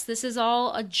progress. This is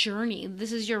all a journey.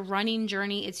 This is your running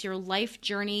journey. It's your life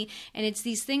journey, and it's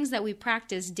these things that we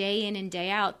practice day in and day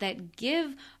out that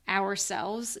give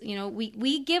ourselves,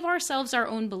 we give ourselves our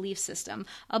own belief system.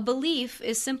 A belief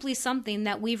is simply something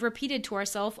that we've repeated to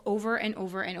ourselves over and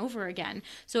over and over again.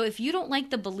 So if you don't like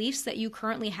the beliefs that you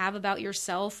currently have about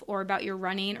yourself, or about your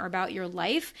running, or about your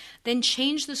life, then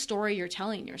change the story you're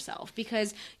telling yourself,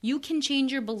 because you can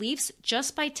change your beliefs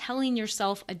just by telling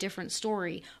yourself a different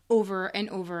story over and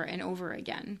over and over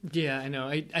again. Yeah, I know.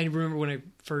 I remember when I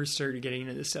first started getting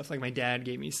into this stuff, like my dad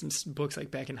gave me some books like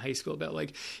back in high school about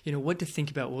like, what to think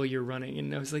about while you're running.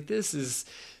 And I was like, this is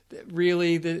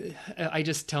really I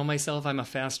just tell myself I'm a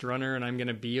fast runner and I'm going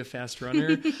to be a fast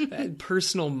runner.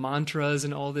 Personal mantras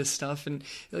and all this stuff. And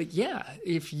like, yeah,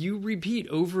 if you repeat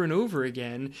over and over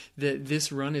again that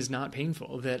this run is not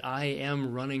painful, that I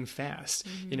am running fast,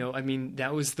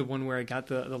 that was the one where I got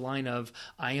the line of,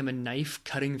 I am a knife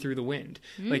cutting through the wind.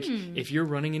 Like, if you're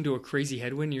running into a crazy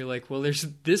headwind, you're like, well,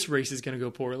 this race is going to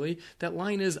go poorly. That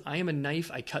line is, I am a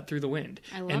knife, I cut through the wind.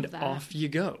 I love and that. Off you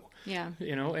go. Yeah.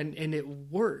 And it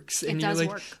works. And it you're does like,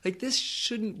 work. Like, this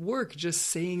shouldn't work, just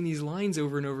saying these lines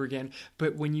over and over again.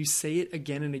 But when you say it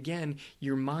again and again,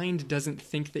 your mind doesn't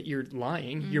think that you're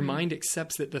lying. Your mind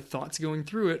accepts that the thoughts going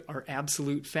through it are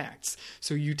absolute facts.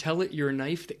 So you tell it you're a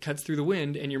knife that cuts through the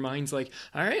wind, and your mind's like,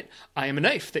 all right, I am a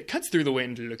knife that cuts through the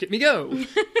wind. Look at me go.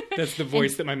 That's the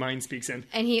voice that my mind speaks in.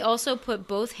 And he also put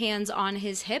both hands on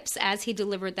his hips as he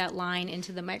delivered that line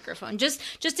into the microphone. Just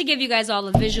to give you guys all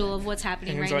a visual of what's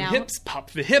happening hands right now. Hands on hips,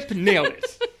 pop the hip, nailed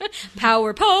it.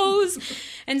 Power pose.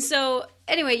 And so,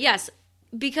 anyway, yes,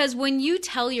 because when you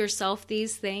tell yourself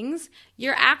these things,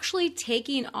 you're actually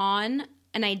taking on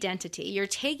an identity. You're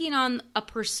taking on a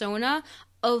persona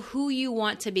of who you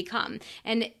want to become.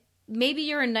 And maybe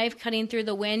you're a knife cutting through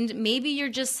the wind. Maybe you're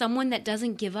just someone that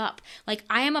doesn't give up. Like,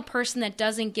 I am a person that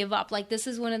doesn't give up. Like, this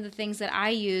is one of the things that I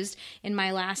used in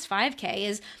my last 5K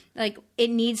is, like, it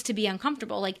needs to be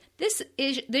uncomfortable. Like, this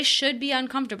should be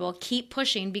uncomfortable. Keep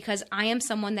pushing, because I am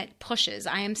someone that pushes.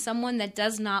 I am someone that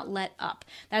does not let up.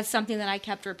 That's something that I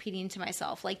kept repeating to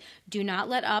myself. Like, do not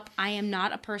let up. I am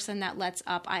not a person that lets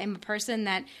up. I am a person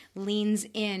that leans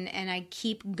in, and I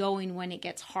keep going when it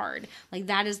gets hard. Like,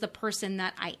 that is the person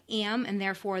that I am, and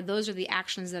therefore those are the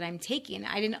actions that I'm taking.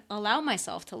 I didn't allow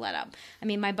myself to let up. I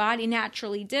mean, my body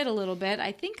naturally did a little bit.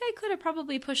 I think I could have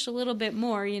probably pushed a little bit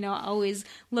more, always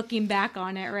looking back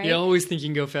on it, right? You always think you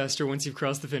can go faster once you've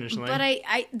crossed the finish line. But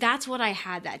I that's what I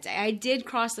had that day. I did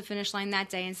cross the finish line that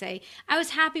day and say I was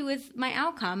happy with my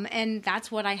outcome, and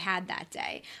that's what I had that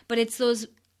day. But it's those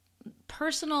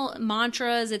personal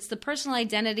mantras, it's the personal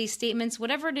identity statements,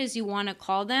 whatever it is you want to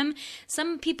call them.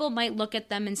 Some people might look at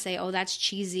them and say, oh, that's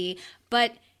cheesy.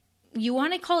 But you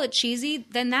want to call it cheesy,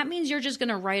 then that means you're just going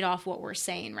to write off what we're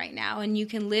saying right now. And you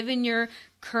can live in your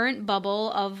current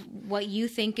bubble of what you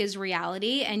think is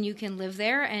reality, and you can live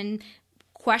there and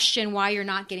question why you're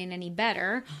not getting any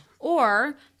better.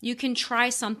 Or you can try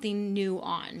something new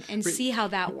on and see how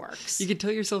that works. You could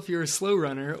tell yourself you're a slow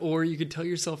runner, or you could tell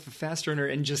yourself a fast runner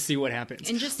and just see what happens.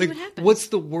 And just see what happens. What's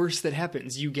the worst that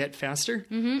happens? You get faster?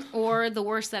 Mm-hmm. Or the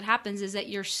worst that happens is that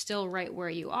you're still right where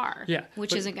you are,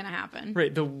 which isn't going to happen.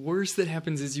 Right. The worst that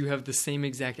happens is you have the same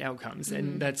exact outcomes, Mm-hmm.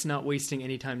 and that's not wasting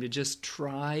any time to just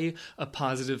try a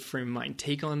positive frame of mind.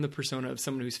 Take on the persona of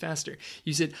someone who's faster.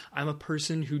 You said, I'm a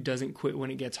person who doesn't quit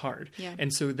when it gets hard. Yeah.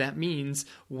 And so that means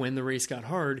when the race got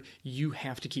hard, you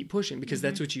have to keep pushing, because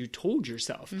that's what you told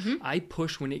yourself. I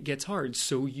push when it gets hard,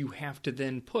 so you have to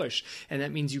then push. And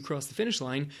that means you cross the finish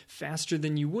line faster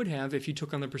than you would have if you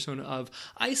took on the persona of,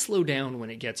 I slow down when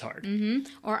it gets hard.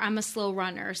 Or I'm a slow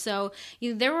runner. So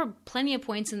there were plenty of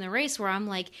points in the race where I'm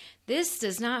like, this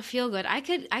does not feel good. I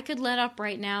could let up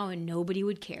right now and nobody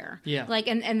would care. Yeah. Like,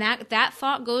 and that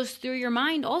thought goes through your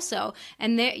mind also.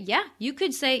 And there, you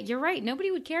could say, you're right.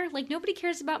 Nobody would care. Like, nobody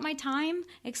cares about my time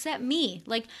except me.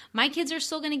 Like, my kids are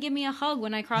still going to give me a hug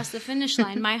when I cross the finish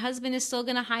line. My husband is still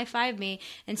going to high five me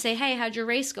and say, hey, how'd your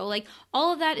race go? Like,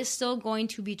 all of that is still going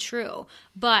to be true.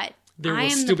 But there will I am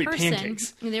still the be person,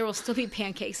 pancakes. There will still be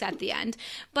pancakes at the end.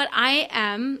 But I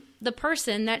am the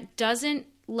person that doesn't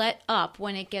let up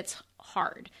when it gets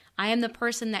hard. I am the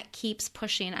person that keeps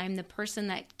pushing. I'm the person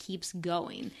that keeps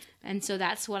going. And so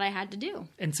that's what I had to do.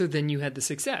 And so then you had the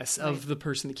success of the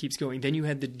person that keeps going. Then you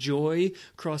had the joy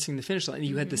crossing the finish line.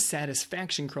 You had the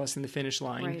satisfaction crossing the finish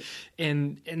line. Right.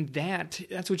 And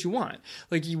that's what you want.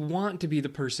 Like, you want to be the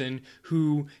person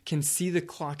who can see the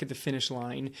clock at the finish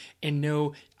line and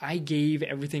know, I gave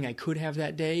everything I could have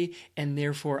that day, and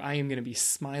therefore I am going to be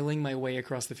smiling my way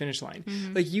across the finish line.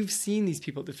 Like, you've seen these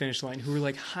people at the finish line who are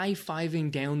like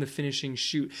high-fiving down the finishing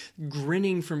chute,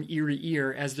 grinning from ear to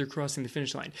ear as they're crossing the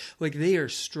finish line. Like, they are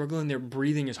struggling, they're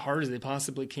breathing as hard as they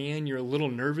possibly can, you're a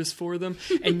little nervous for them,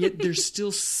 and yet they're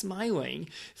still smiling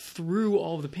through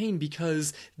all of the pain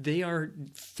because they are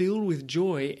filled with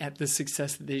joy at the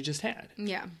success that they just had.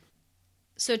 Yeah.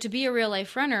 So to be a real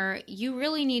life runner, you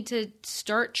really need to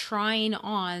start trying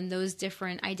on those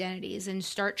different identities and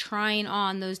start trying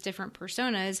on those different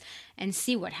personas and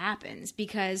see what happens.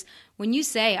 Because when you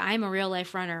say, I'm a real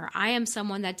life runner, I am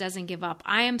someone that doesn't give up,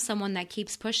 I am someone that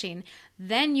keeps pushing,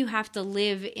 then you have to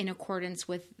live in accordance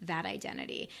with that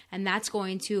identity. And that's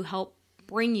going to help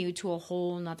bring you to a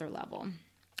whole nother level.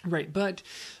 Right. But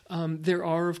there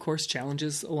are, of course,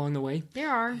 challenges along the way. There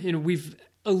are. We've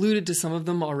alluded to some of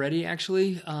them already,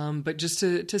 actually, but just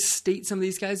to state some of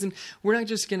these guys, and we're not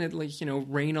just going to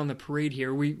rain on the parade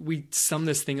here. We sum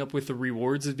this thing up with the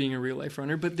rewards of being a real life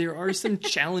runner, but there are some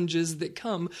challenges that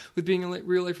come with being a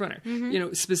real life runner.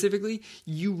 Specifically,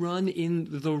 you run in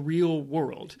the real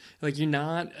world. Like, you're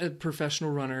not a professional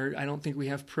runner. I don't think we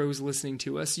have pros listening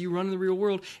to us. You run in the real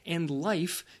world, and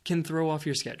life can throw off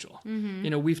your schedule.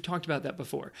 We've talked about that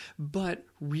before, but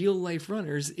real life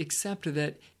runners accept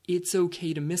that it's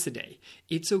okay to miss a day.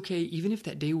 It's okay, even if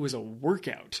that day was a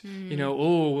workout.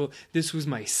 This was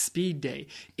my speed day.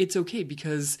 It's okay,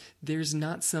 because there's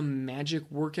not some magic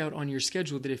workout on your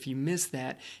schedule that if you miss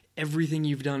that, everything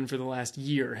you've done for the last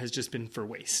year has just been for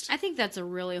waste. I think that's a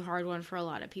really hard one for a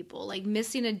lot of people. Like,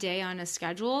 missing a day on a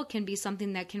schedule can be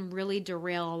something that can really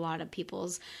derail a lot of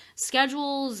people's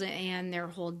schedules and their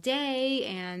whole day,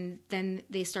 and then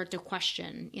they start to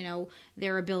question,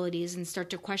 their abilities and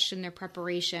start to question their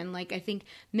preparation. Like, I think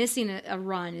missing a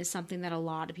run is something that a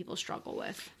lot of people struggle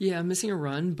with. Yeah, missing a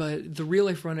run, but the real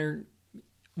life runner,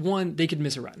 one, they could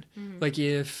miss a run. Like,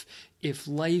 if if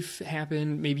life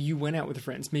happened, maybe you went out with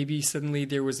friends, maybe suddenly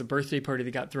there was a birthday party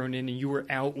that got thrown in and you were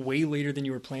out way later than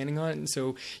you were planning on, and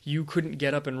so you couldn't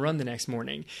get up and run the next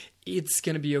morning. It's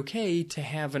going to be okay to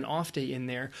have an off day in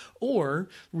there. Or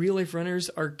real life runners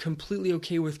are completely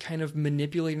okay with kind of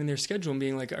manipulating their schedule and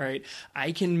being like, all right,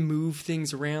 I can move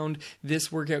things around.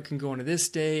 This workout can go on to this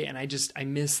day, and I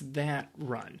miss that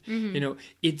run. You know,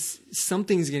 it's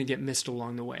something's going to get missed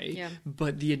along the way,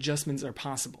 but the adjustments are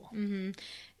possible.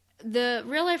 The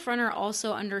real life runner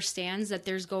also understands that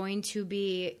there's going to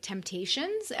be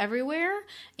temptations everywhere,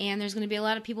 and there's going to be a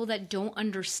lot of people that don't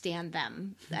understand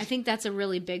them. I think that's a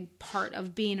really big part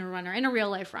of being a runner and a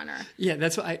real life runner. Yeah,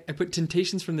 that's why I put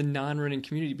temptations from the non-running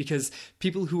community, because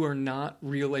people who are not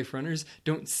real life runners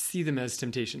don't see them as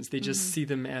temptations. They just see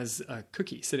them as a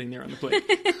cookie sitting there on the plate.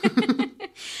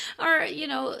 Or, you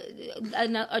know,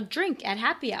 a drink at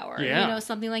happy hour, you know,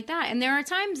 something like that. And there are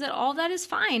times that all that is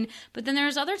fine, but then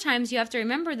there's other times you have to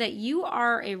remember that you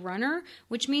are a runner,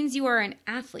 which means you are an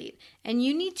athlete, and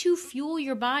you need to fuel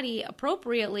your body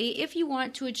appropriately if you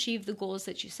want to achieve the goals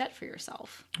that you set for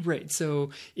yourself. Right.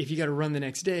 So if you got to run the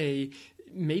next day,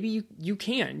 maybe you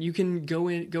can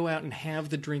go out and have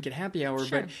the drink at happy hour,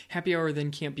 but happy hour then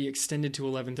can't be extended to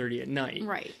 11:30 at night.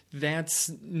 Right.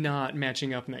 That's not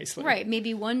matching up nicely. Right.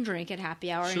 Maybe one drink at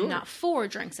happy hour and not 4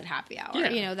 drinks at happy hour. Yeah.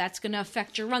 You know, that's going to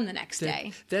affect your run the next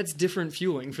day. That's different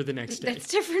fueling for the next day. That's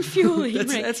different fueling.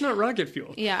 That's not rocket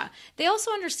fuel. Yeah. They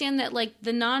also understand that, like,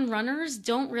 the non-runners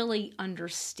don't really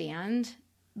understand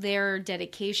their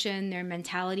dedication, their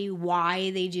mentality,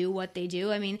 why they do what they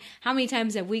do. I mean, how many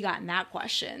times have we gotten that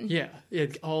question? Yeah,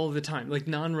 all the time. Like,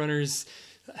 non-runners,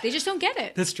 they just don't get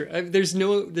it. That's true. There's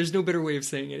no better way of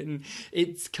saying it, and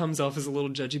it comes off as a little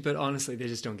judgy, but honestly, they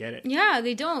just don't get it. Yeah,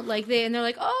 they don't. Like, they're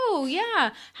like, oh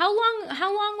yeah, how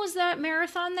long was that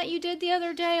marathon that you did the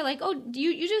other day? Like, oh,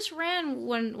 you just ran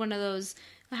one of those.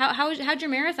 How'd your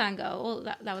marathon go?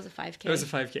 Well, that was a 5K. It was a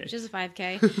 5K. Just a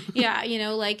 5K. Yeah, you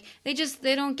know, like, they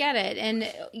don't get it.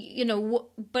 And, you know,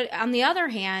 but on the other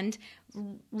hand,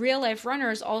 real life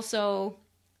runners also,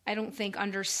 I don't think,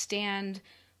 understand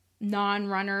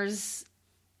non-runners,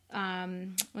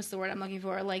 what's the word I'm looking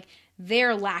for? Like,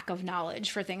 their lack of knowledge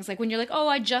for things. Like, when you're like, oh,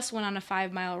 I just went on a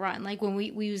 5-mile run. Like, when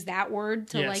we use that word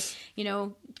to like, you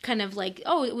know, kind of like,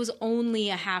 oh, it was only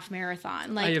a half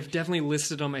marathon. Like, I have definitely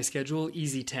listed on my schedule,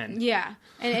 easy 10. Yeah.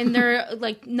 And they're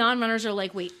like, non-runners are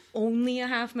like, wait, only a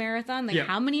half marathon? Like,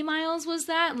 how many miles was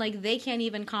that? Like, they can't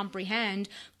even comprehend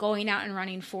going out and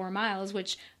running 4 miles,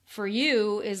 which for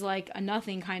you is like a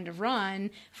nothing kind of run.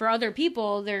 For other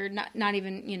people, they're not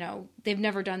even, you know, they've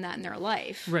never done that in their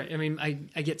life. Right. I mean,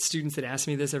 I get students that ask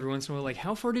me this every once in a while, like,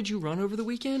 how far did you run over the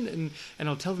weekend? And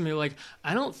I'll tell them, they're like,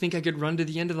 I don't think I could run to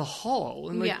the end of the hall.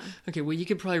 And like, okay, well, you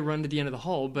could probably run to the end of the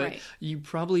hall, but you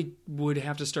probably would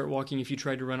have to start walking if you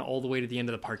tried to run all the way to the end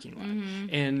of the parking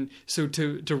lot. And so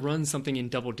to run something in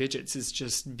double digits is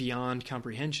just beyond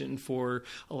comprehension for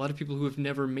a lot of people who have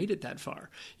never made it that far.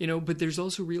 You know, but there's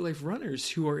also real life runners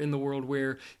who are in the world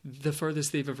where the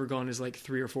farthest they've ever gone is like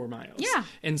 3 or 4 miles. Yeah.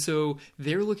 And so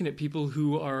they're looking at people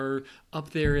who are up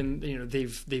there and, you know,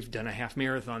 they've done a half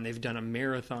marathon, they've done a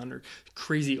marathon, or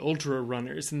crazy ultra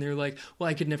runners, and they're like, well,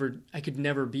 I could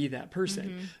never be that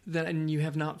person. Then you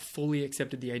have not fully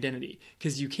accepted the identity,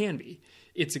 because you can be.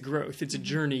 It's a growth. It's a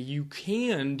journey. You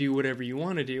can do whatever you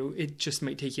want to do. It just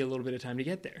might take you a little bit of time to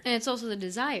get there. And it's also the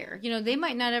desire. You know, they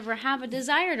might not ever have a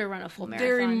desire to run a full marathon.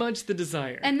 Very much the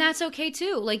desire. And that's okay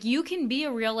too. Like, you can be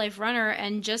a real life runner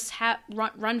and just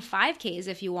run 5Ks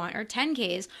if you want, or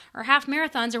 10Ks, or half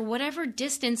marathons, or whatever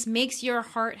distance makes your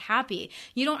heart happy.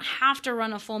 You don't have to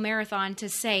run a full marathon to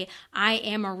say, I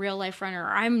am a real life runner, or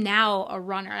I'm now a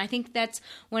runner. And I think that's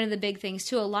one of the big things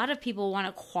too. A lot of people want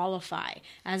to qualify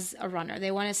as a runner. They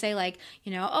want to say, like,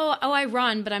 you know, oh, I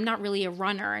run, but I'm not really a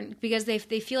runner, and because they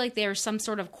feel like there's some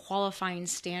sort of qualifying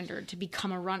standard to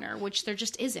become a runner, which there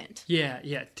just isn't. Yeah.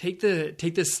 Take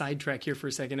the sidetrack here for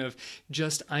a second of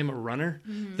just I'm a runner.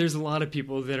 There's a lot of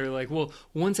people that are like, well,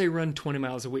 once I run 20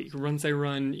 miles a week, once I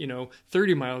run,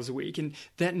 30 miles a week, and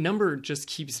that number just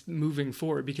keeps moving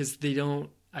forward because they don't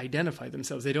identify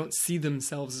themselves. They don't see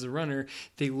themselves as a runner.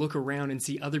 They look around and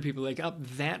see other people like, oh,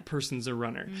 that person's a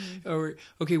runner. Or,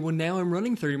 okay, well, now I'm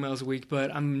running 30 miles a week,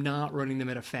 but I'm not running them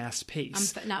at a fast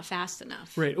pace. I'm not fast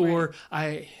enough. Right. Or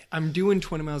I'm doing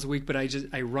 20 miles a week, but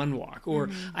I run walk. Or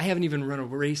I haven't even run a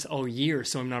race all year,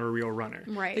 so I'm not a real runner.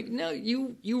 Right. Like, no,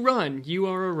 you run. You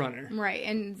are a runner. Right.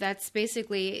 And that's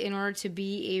basically, in order to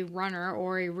be a runner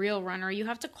or a real runner, you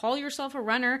have to call yourself a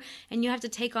runner, and you have to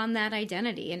take on that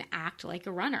identity and act like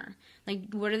a runner.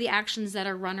 Like, what are the actions that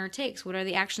a runner takes? What are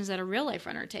the actions that a real life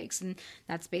runner takes? And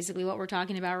that's basically what we're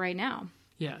talking about right now.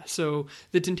 Yeah. So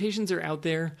the temptations are out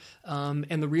there,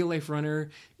 and the real life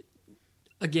runner,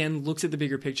 again, looks at the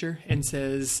bigger picture and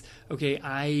says, okay,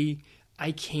 I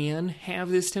can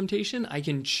have this temptation. I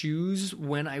can choose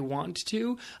when I want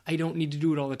to. I don't need to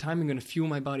do it all the time. I'm going to fuel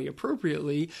my body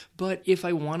appropriately. But if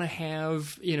I want to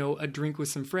have, a drink with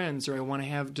some friends, or I want to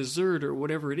have dessert or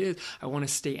whatever it is, I want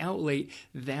to stay out late,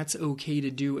 that's okay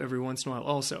to do every once in a while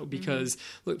also. Because,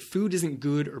 look, food isn't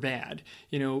good or bad.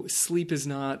 Sleep is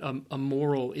not a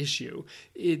moral issue.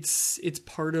 It's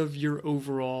part of your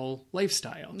overall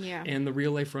lifestyle. Yeah. And the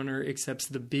real life runner accepts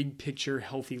the big picture,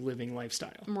 healthy living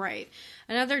lifestyle. Right.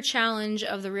 Another challenge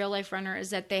of the real life runner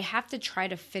is that they have to try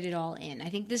to fit it all in. I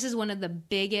think this is one of the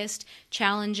biggest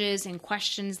challenges and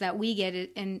questions that we get,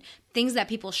 and things that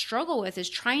people struggle with, is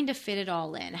trying to fit it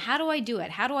all in. How do I do it?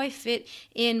 How do I fit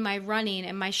in my running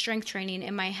and my strength training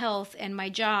and my health and my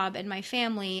job and my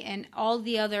family and all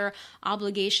the other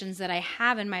obligations that I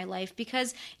have in my life?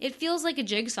 Because it feels like a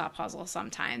jigsaw puzzle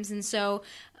sometimes. And so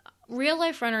real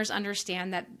life runners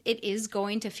understand that it is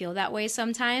going to feel that way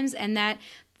sometimes, and that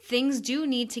things do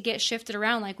need to get shifted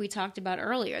around, like we talked about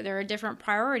earlier. There are different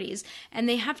priorities, and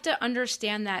they have to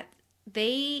understand that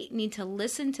they need to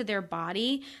listen to their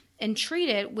body and treat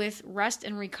it with rest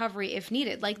and recovery if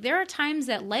needed. Like, there are times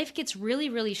that life gets really,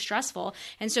 really stressful.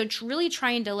 And so really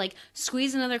trying to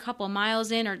squeeze another couple of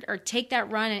miles in, or take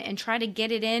that run and try to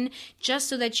get it in just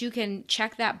so that you can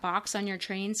check that box on your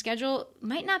training schedule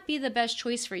might not be the best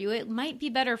choice for you. It might be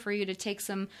better for you to take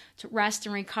some rest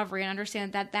and recovery and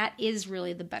understand that that is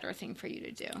really the better thing for you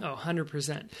to do. Oh,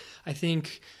 100%. I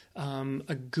think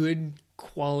a good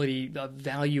quality, the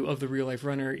value of the real life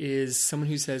runner is someone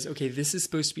who says, okay, this is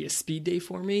supposed to be a speed day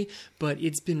for me, but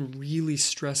it's been really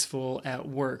stressful at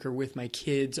work or with my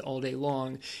kids all day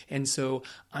long. And so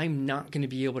I'm not going to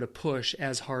be able to push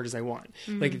as hard as I want.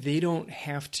 Like, they don't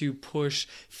have to push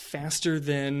faster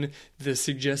than the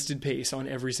suggested pace on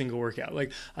every single workout.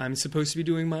 Like, I'm supposed to be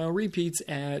doing mile repeats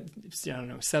at,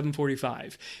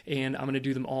 7:45, and I'm going to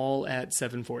do them all at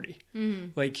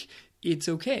 7:40. Like, it's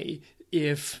okay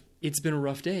if it's been a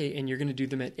rough day and you're going to do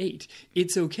them at 8.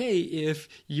 It's okay if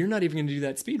you're not even going to do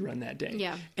that speed run that day.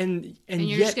 Yeah. And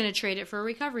you're yet, just going to trade it for a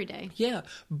recovery day. Yeah.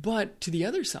 But to the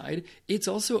other side, it's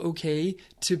also okay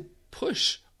to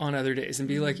push on other days and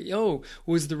be like,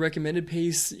 was the recommended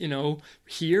pace,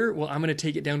 here? Well, I'm going to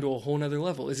take it down to a whole nother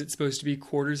level. Is it supposed to be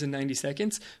quarters in 90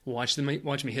 seconds? Watch me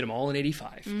hit them all in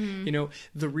 85.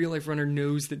 The real life runner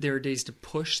knows that there are days to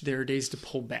push, there are days to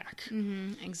pull back.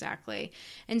 Exactly.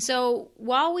 And so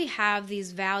while we have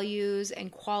these values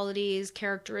and qualities,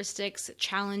 characteristics,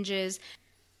 challenges,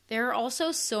 there are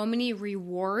also so many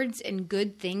rewards and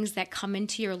good things that come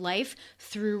into your life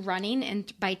through running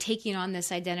and by taking on this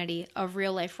identity of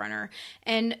real life runner.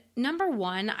 And number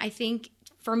one, I think,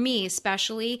 for me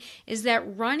especially, is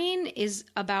that running is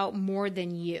about more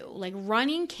than you. Like,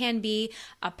 running can be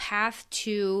a path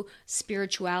to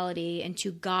spirituality and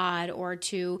to God, or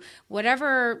to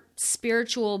whatever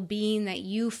spiritual being that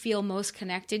you feel most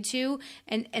connected to.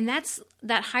 And that's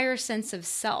that higher sense of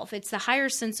self. It's the higher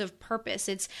sense of purpose.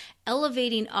 It's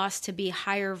elevating us to be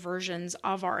higher versions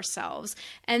of ourselves.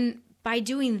 And by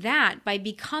doing that, by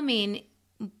becoming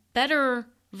better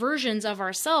versions of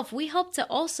ourselves, we help to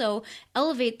also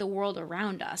elevate the world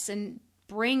around us and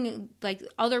bring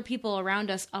other people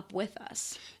around us up with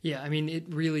us. Yeah, I mean, it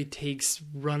really takes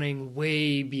running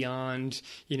way beyond,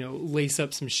 lace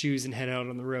up some shoes and head out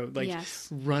on the road. Yes.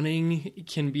 Running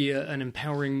can be an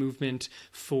empowering movement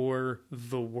for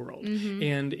the world.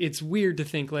 And it's weird to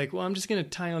think I'm just going to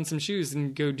tie on some shoes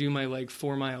and go do my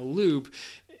 4-mile loop,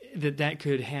 that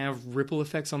could have ripple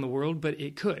effects on the world, but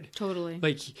it could. Totally.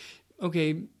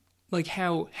 Okay,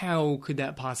 how could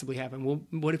that possibly happen? Well,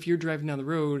 what if you're driving down the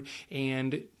road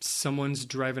and someone's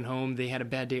driving home, they had a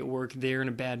bad day at work, they're in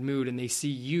a bad mood, and they see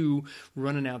you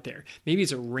running out there. Maybe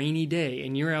it's a rainy day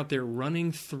and you're out there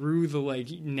running through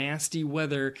the nasty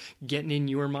weather, getting in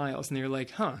your miles, and they're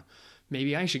like,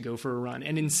 maybe I should go for a run.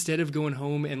 And instead of going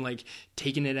home and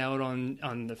taking it out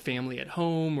on the family at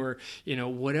home, or,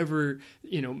 whatever,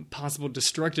 possible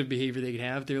destructive behavior they could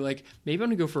have, they're like, maybe I'm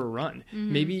going to go for a run.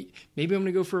 Maybe I'm going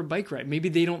to go for a bike ride. Maybe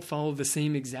they don't follow the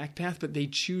same exact path, but they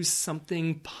choose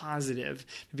something positive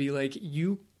to be like,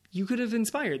 you could have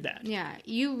inspired that. Yeah,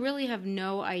 you really have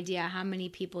no idea how many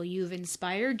people you've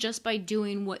inspired just by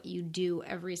doing what you do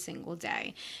every single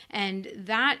day. And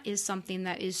that is something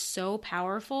that is so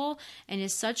powerful and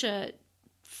is such a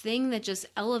thing that just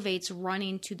elevates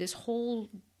running to this whole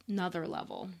nother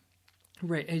level.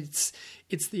 Right. It's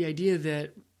the idea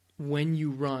that when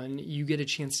you run, you get a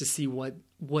chance to see what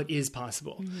what is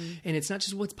possible. And it's not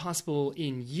just what's possible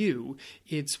in you,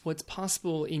 it's what's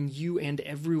possible in you and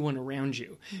everyone around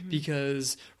you.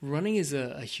 Because running is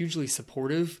a hugely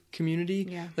supportive community.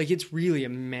 Yeah. Like, it's really a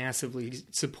massively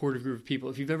supportive group of people.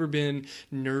 If you've ever been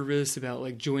nervous about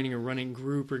like joining a running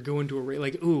group or going to a race,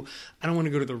 like, ooh, I don't want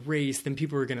to go to the race, then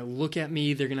people are going to look at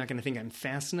me, they're not going to think I'm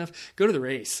fast enough. Go to the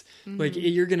race. Like,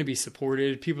 you're going to be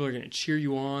supported. People are going to cheer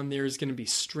you on. There's going to be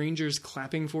strangers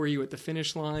clapping for you at the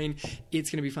finish line. It's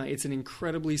going to be fine. It's an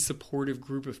incredibly supportive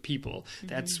group of people.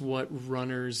 That's what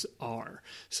runners are.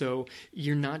 So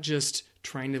you're not just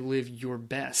trying to live your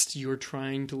best. You're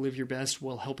trying to live your best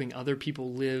while helping other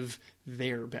people live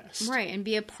their best. Right, and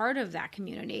be a part of that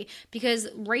community, because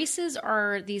races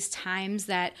are these times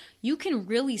that you can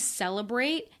really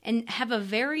celebrate and have a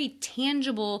very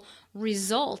tangible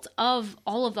result of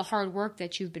all of the hard work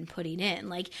that you've been putting in.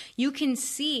 Like, you can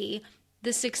see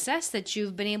the success that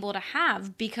you've been able to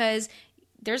have because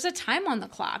there's a time on the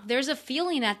clock. There's a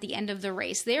feeling at the end of the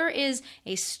race. There is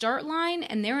a start line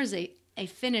and there is a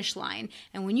finish line.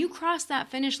 And when you cross that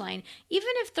finish line, even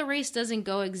if the race doesn't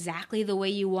go exactly the way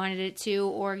you wanted it to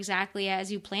or exactly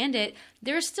as you planned it,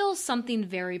 there's still something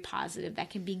very positive that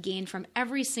can be gained from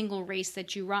every single race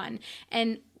that you run.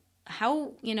 And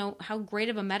how great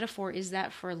of a metaphor is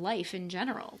that for life in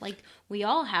general? Like, we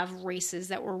all have races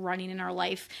that we're running in our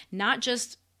life, not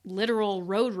just literal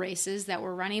road races that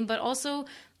we're running, but also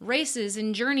races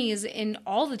and journeys in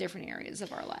all the different areas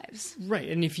of our lives. Right.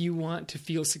 And if you want to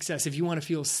feel success, if you want to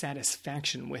feel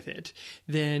satisfaction with it,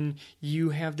 then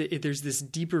there's this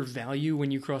deeper value when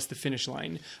you cross the finish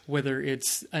line, whether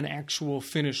it's an actual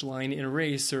finish line in a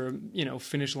race or,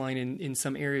 finish line in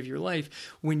some area of your life,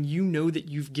 when you know that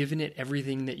you've given it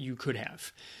everything that you could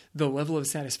have. The level of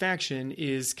satisfaction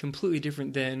is completely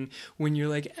different than when you're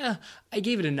like, I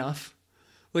gave it enough.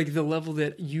 Like, the level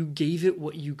that you gave it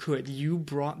what you could. You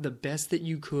brought the best that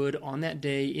you could on that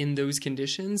day in those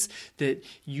conditions, that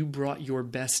you brought your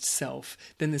best self.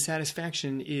 Then the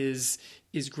satisfaction is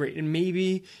great. And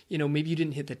maybe you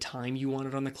didn't hit the time you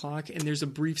wanted on the clock and there's a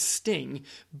brief sting,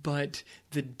 but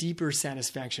the deeper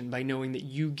satisfaction by knowing that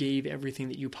you gave everything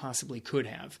that you possibly could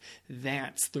have,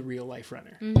 that's the real life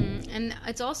runner. And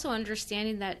it's also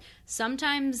understanding that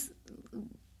sometimes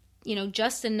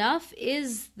just enough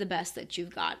is the best that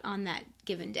you've got on that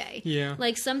given day. Yeah.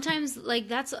 Like, sometimes, like,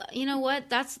 that's,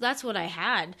 that's what I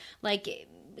had. Like,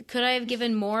 could I have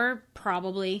given more?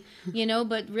 Probably,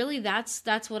 but really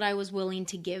that's what I was willing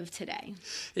to give today.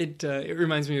 It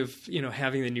reminds me of,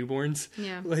 having the newborns.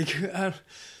 Yeah. Like,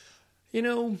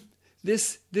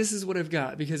 this is what I've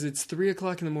got because it's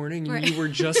 3:00 in the morning and you were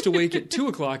just awake at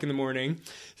 2:00 in the morning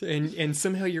and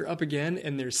somehow you're up again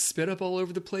and there's spit up all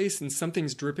over the place and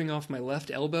something's dripping off my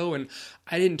left elbow and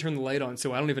I didn't turn the light on,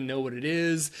 so I don't even know what it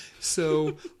is.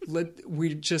 So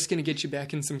we're just going to get you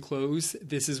back in some clothes.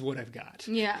 This is what I've got.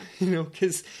 Yeah.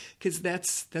 Because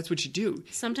that's what you do.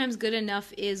 Sometimes good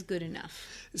enough is good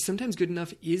enough. Sometimes good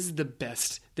enough is the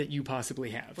best that you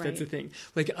possibly have. Right. That's the thing.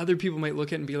 Like, other people might look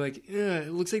at it and be like,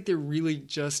 it looks like they're really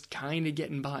just kind of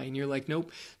getting by. And you're like,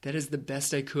 nope, that is the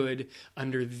best I could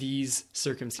under these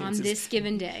circumstances. On this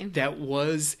given day. That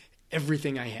was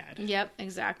everything I had. Yep,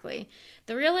 exactly.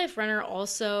 The real life runner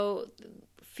also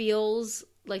feels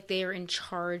like they are in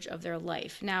charge of their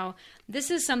life. Now,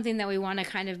 this is something that we want to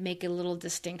kind of make a little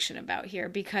distinction about here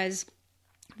because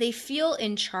they feel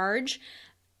in charge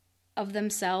of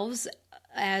themselves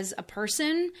as a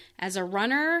person, as a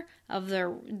runner, of their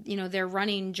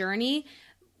running journey,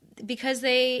 because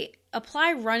they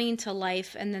apply running to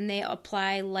life and then they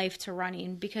apply life to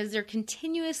running because they're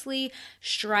continuously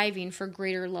striving for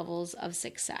greater levels of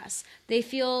success. They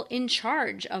feel in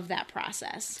charge of that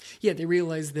process. Yeah, they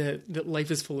realize that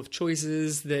life is full of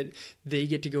choices, that they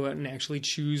get to go out and actually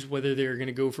choose whether they're going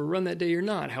to go for a run that day or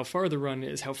not, how far the run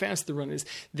is, how fast the run is.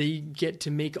 They get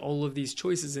to make all of these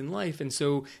choices in life, and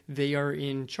so they are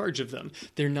in charge of them.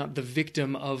 They're not the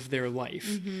victim of their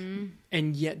life.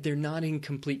 And yet they're not in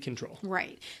complete control.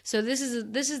 Right. So this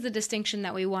is the distinction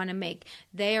that we want to make.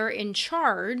 They are in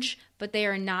charge, but they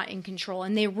are not in control,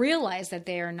 and they realize that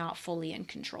they are not fully in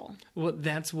control. Well,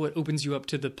 that's what opens you up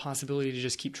to the possibility to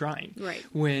just keep trying. Right.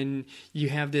 When you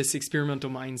have this experimental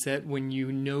mindset, when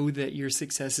you know that your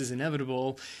success is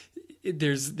inevitable,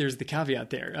 there's the caveat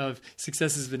there of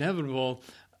success is inevitable.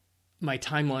 My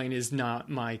timeline is not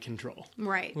my control.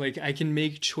 Right. Like, I can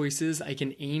make choices, I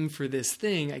can aim for this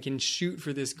thing, I can shoot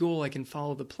for this goal, I can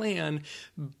follow the plan,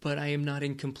 but I am not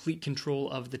in complete control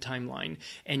of the timeline.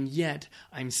 And yet,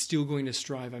 I'm still going to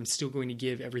strive, I'm still going to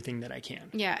give everything that I can.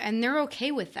 Yeah, and they're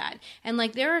okay with that. And,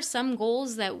 like, there are some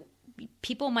goals that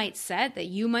people might set, that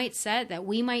you might set, that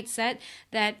we might set,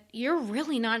 that you're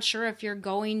really not sure if you're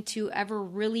going to ever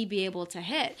really be able to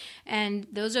hit. And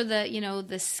those are the,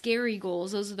 the scary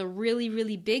goals. Those are the really,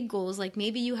 really big goals. Like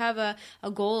maybe you have a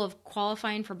goal of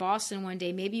qualifying for Boston one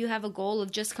day. Maybe you have a goal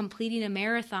of just completing a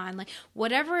marathon. Like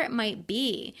whatever it might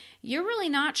be, you're really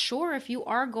not sure if you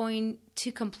are going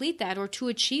to complete that or to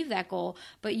achieve that goal,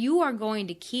 but you are going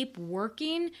to keep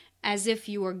working as if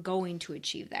you are going to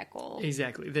achieve that goal.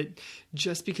 Exactly. That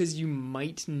just because you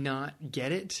might not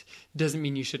get it doesn't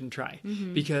mean you shouldn't try,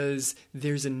 because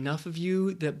there's enough of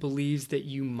you that believes that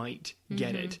you might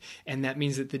get it. And that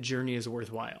means that the journey is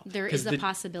worthwhile. There is a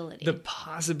possibility. The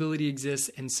possibility exists.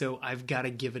 And so I've got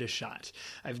to give it a shot.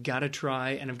 I've got to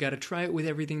try, and I've got to try it with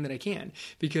everything that I can,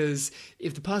 because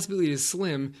if the possibility is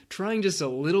slim, trying just a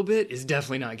little bit is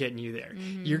definitely not getting you there.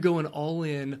 You're going all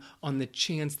in on the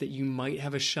chance that you might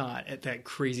have a shot at that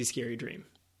crazy, scary dream.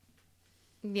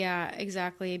 Yeah,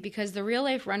 exactly. Because the real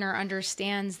life runner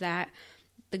understands that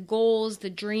the goals, the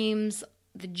dreams,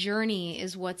 the journey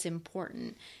is what's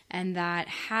important, and that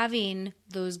having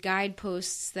those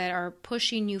guideposts that are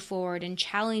pushing you forward and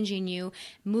challenging you,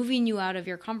 moving you out of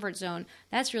your comfort zone,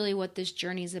 that's really what this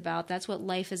journey is about. That's what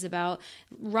life is about.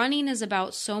 Running is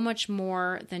about so much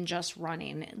more than just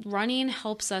running. Running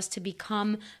helps us to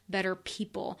become better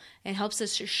people. It helps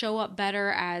us to show up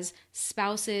better as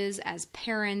spouses, as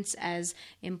parents, as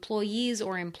employees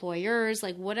or employers,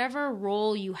 like whatever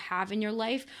role you have in your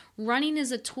life. Running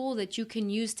is a tool that you can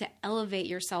use to elevate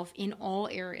yourself in all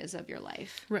areas of your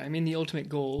life. Right. I mean, the ultimate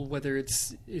goal, whether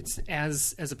it's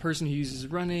as a person who uses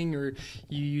running or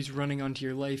you use running onto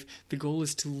your life, the goal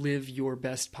is to live your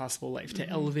best possible life, to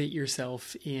elevate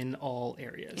yourself in all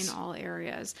areas. In all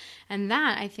areas. And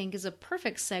that, I think, is a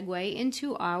perfect segue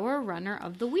into our Runner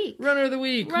of the Week. Runner of the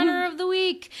Week. Runner of the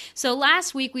Week. So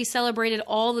last week we celebrated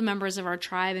all the members of our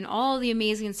tribe and all the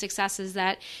amazing successes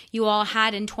that you all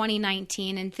had in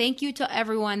 2019. And thank you to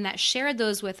everyone that shared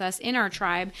those with us in our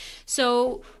tribe.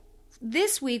 So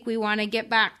this week, we want to get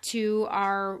back to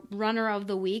our Runner of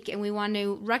the Week, and we want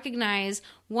to recognize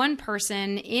one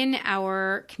person in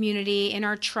our community, in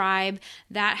our tribe,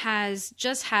 that has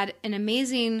just had an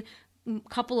amazing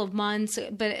couple of months,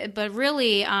 but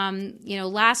really,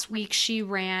 last week she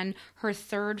ran her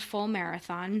third full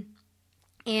marathon.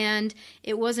 And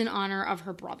it was in honor of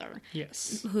her brother,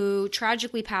 yes, who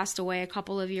tragically passed away a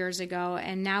couple of years ago,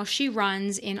 and now she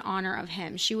runs in honor of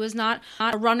him. She was not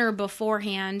a runner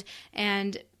beforehand,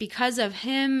 and because of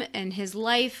him and his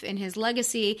life and his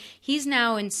legacy, he's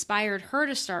now inspired her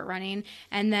to start running.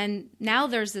 And then now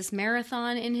there's this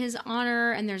marathon in his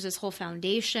honor, and there's this whole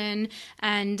foundation.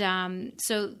 And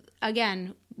so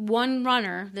again, one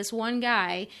runner, this one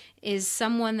guy, is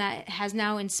someone that has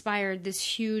now inspired this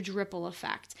huge ripple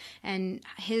effect. And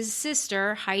his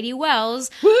sister, Heidi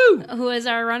Wells, who is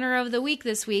our Runner of the Week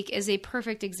this week, is a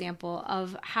perfect example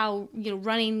of how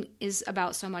running is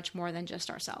about so much more than just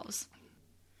ourselves.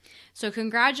 So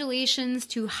congratulations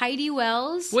to Heidi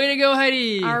Wells. Way to go,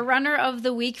 Heidi! Our Runner of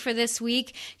the Week for this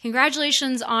week.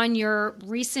 Congratulations on your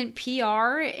recent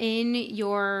PR in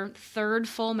your third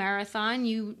full marathon.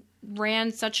 You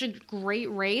ran such a great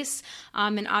race,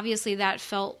 and obviously that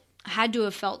had to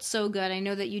have felt so good. I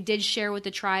know that you did share with the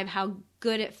tribe how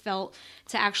good it felt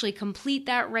to actually complete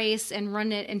that race and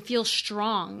run it and feel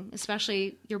strong,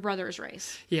 especially your brother's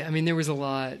race. Yeah, I mean, there was a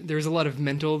lot of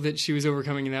mental that she was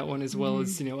overcoming in that one, as well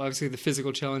as, obviously the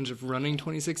physical challenge of running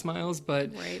 26 miles, but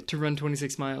to run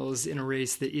 26 miles in a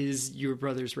race that is your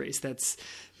brother's race,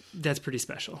 that's pretty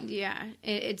special. Yeah,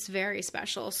 it's very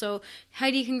special. So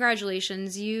Heidi,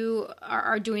 congratulations. You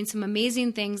are doing some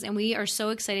amazing things, and we are so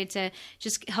excited to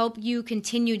just help you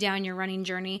continue down your running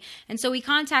journey. And so we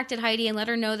contacted Heidi and let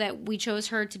her know that we chose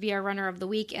her to be our Runner of the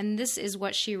Week, and this is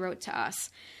what she wrote to us.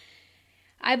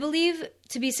 I believe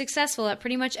to be successful at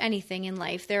pretty much anything in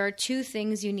life, there are two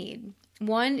things you need.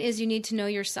 One is you need to know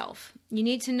yourself. You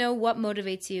need to know what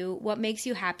motivates you, what makes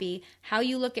you happy, how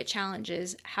you look at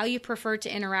challenges, how you prefer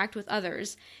to interact with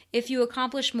others, if you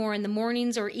accomplish more in the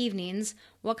mornings or evenings,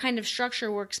 what kind of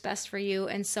structure works best for you,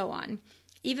 and so on.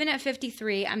 Even at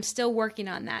 53, I'm still working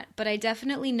on that, but I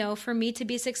definitely know for me to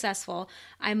be successful,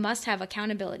 I must have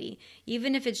accountability,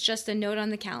 even if it's just a note on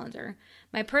the calendar.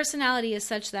 My personality is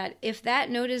such that if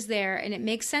that note is there and it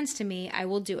makes sense to me, I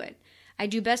will do it. I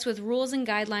do best with rules and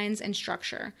guidelines and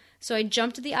structure, so I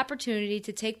jumped at the opportunity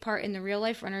to take part in the Real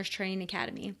Life Runners Training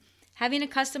Academy. Having a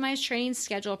customized training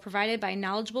schedule provided by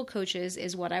knowledgeable coaches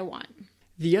is what I want.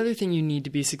 The other thing you need to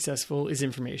be successful is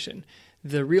information.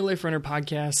 The Real Life Runner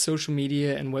podcast, social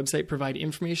media, and website provide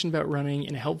information about running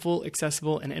in a helpful,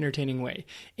 accessible, and entertaining way.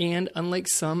 And unlike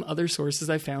some other sources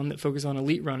I found that focus on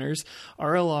elite runners,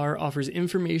 RLR offers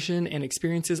information and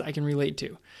experiences I can relate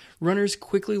to. Runners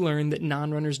quickly learn that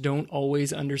non-runners don't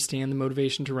always understand the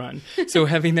motivation to run, so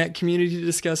having that community to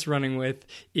discuss running with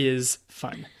is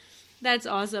fun. That's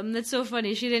awesome. That's so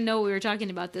funny. She didn't know what we were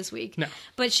talking about this week. No.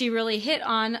 But she really hit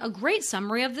on a great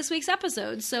summary of this week's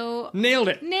episode. So Nailed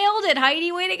it,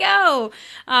 Heidi. Way to go.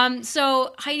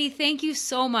 So Heidi, thank you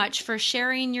so much for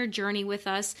sharing your journey with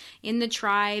us in the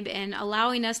tribe and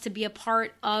allowing us to be a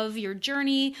part of your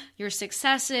journey, your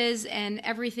successes, and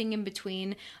everything in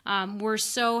between. We're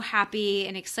so happy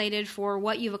and excited for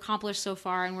what you've accomplished so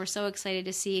far, and we're so excited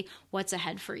to see what's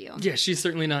ahead for you. Yeah, she's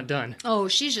certainly not done. Oh,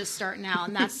 she's just starting out,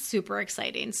 and that's super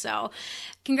exciting. So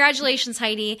congratulations,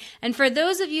 Heidi. And for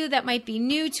those of you that might be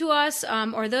new to us,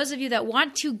 or those of you that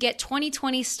want to get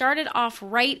 2020 started off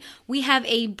right, we have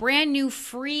a brand new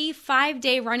free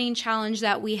 5-day running challenge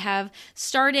that we have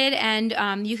started,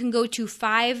 and you can go to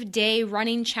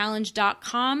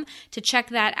 5dayrunningchallenge.com to check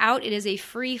that out. It is a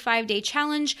free 5-day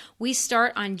challenge. We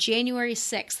start on January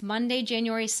 6th, Monday,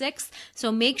 January 6th.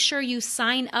 So make sure you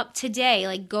sign up today.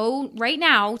 Like, go right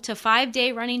now to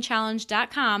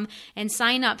 5dayrunningchallenge.com and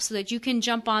sign up so that you can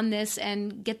jump on this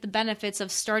and get the benefits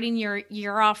of starting your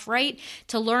year off right,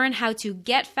 to learn how to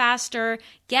get faster,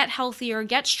 get healthier,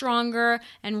 get stronger,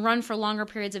 and run for longer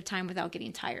periods of time without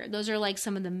getting tired. Those are like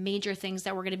some of the major things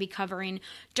that we're going to be covering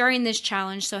during this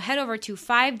challenge. So head over to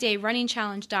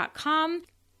 5dayrunningchallenge.com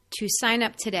to sign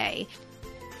up today.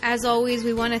 As always,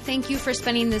 we want to thank you for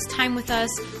spending this time with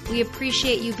us. We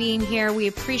appreciate you being here. We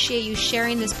appreciate you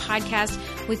sharing this podcast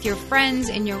with your friends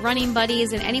and your running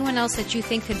buddies and anyone else that you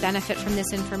think could benefit from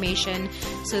this information.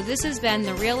 So this has been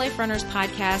the Real Life Runners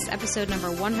Podcast, episode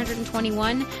number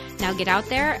 121. Now get out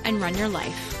there and run your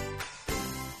life.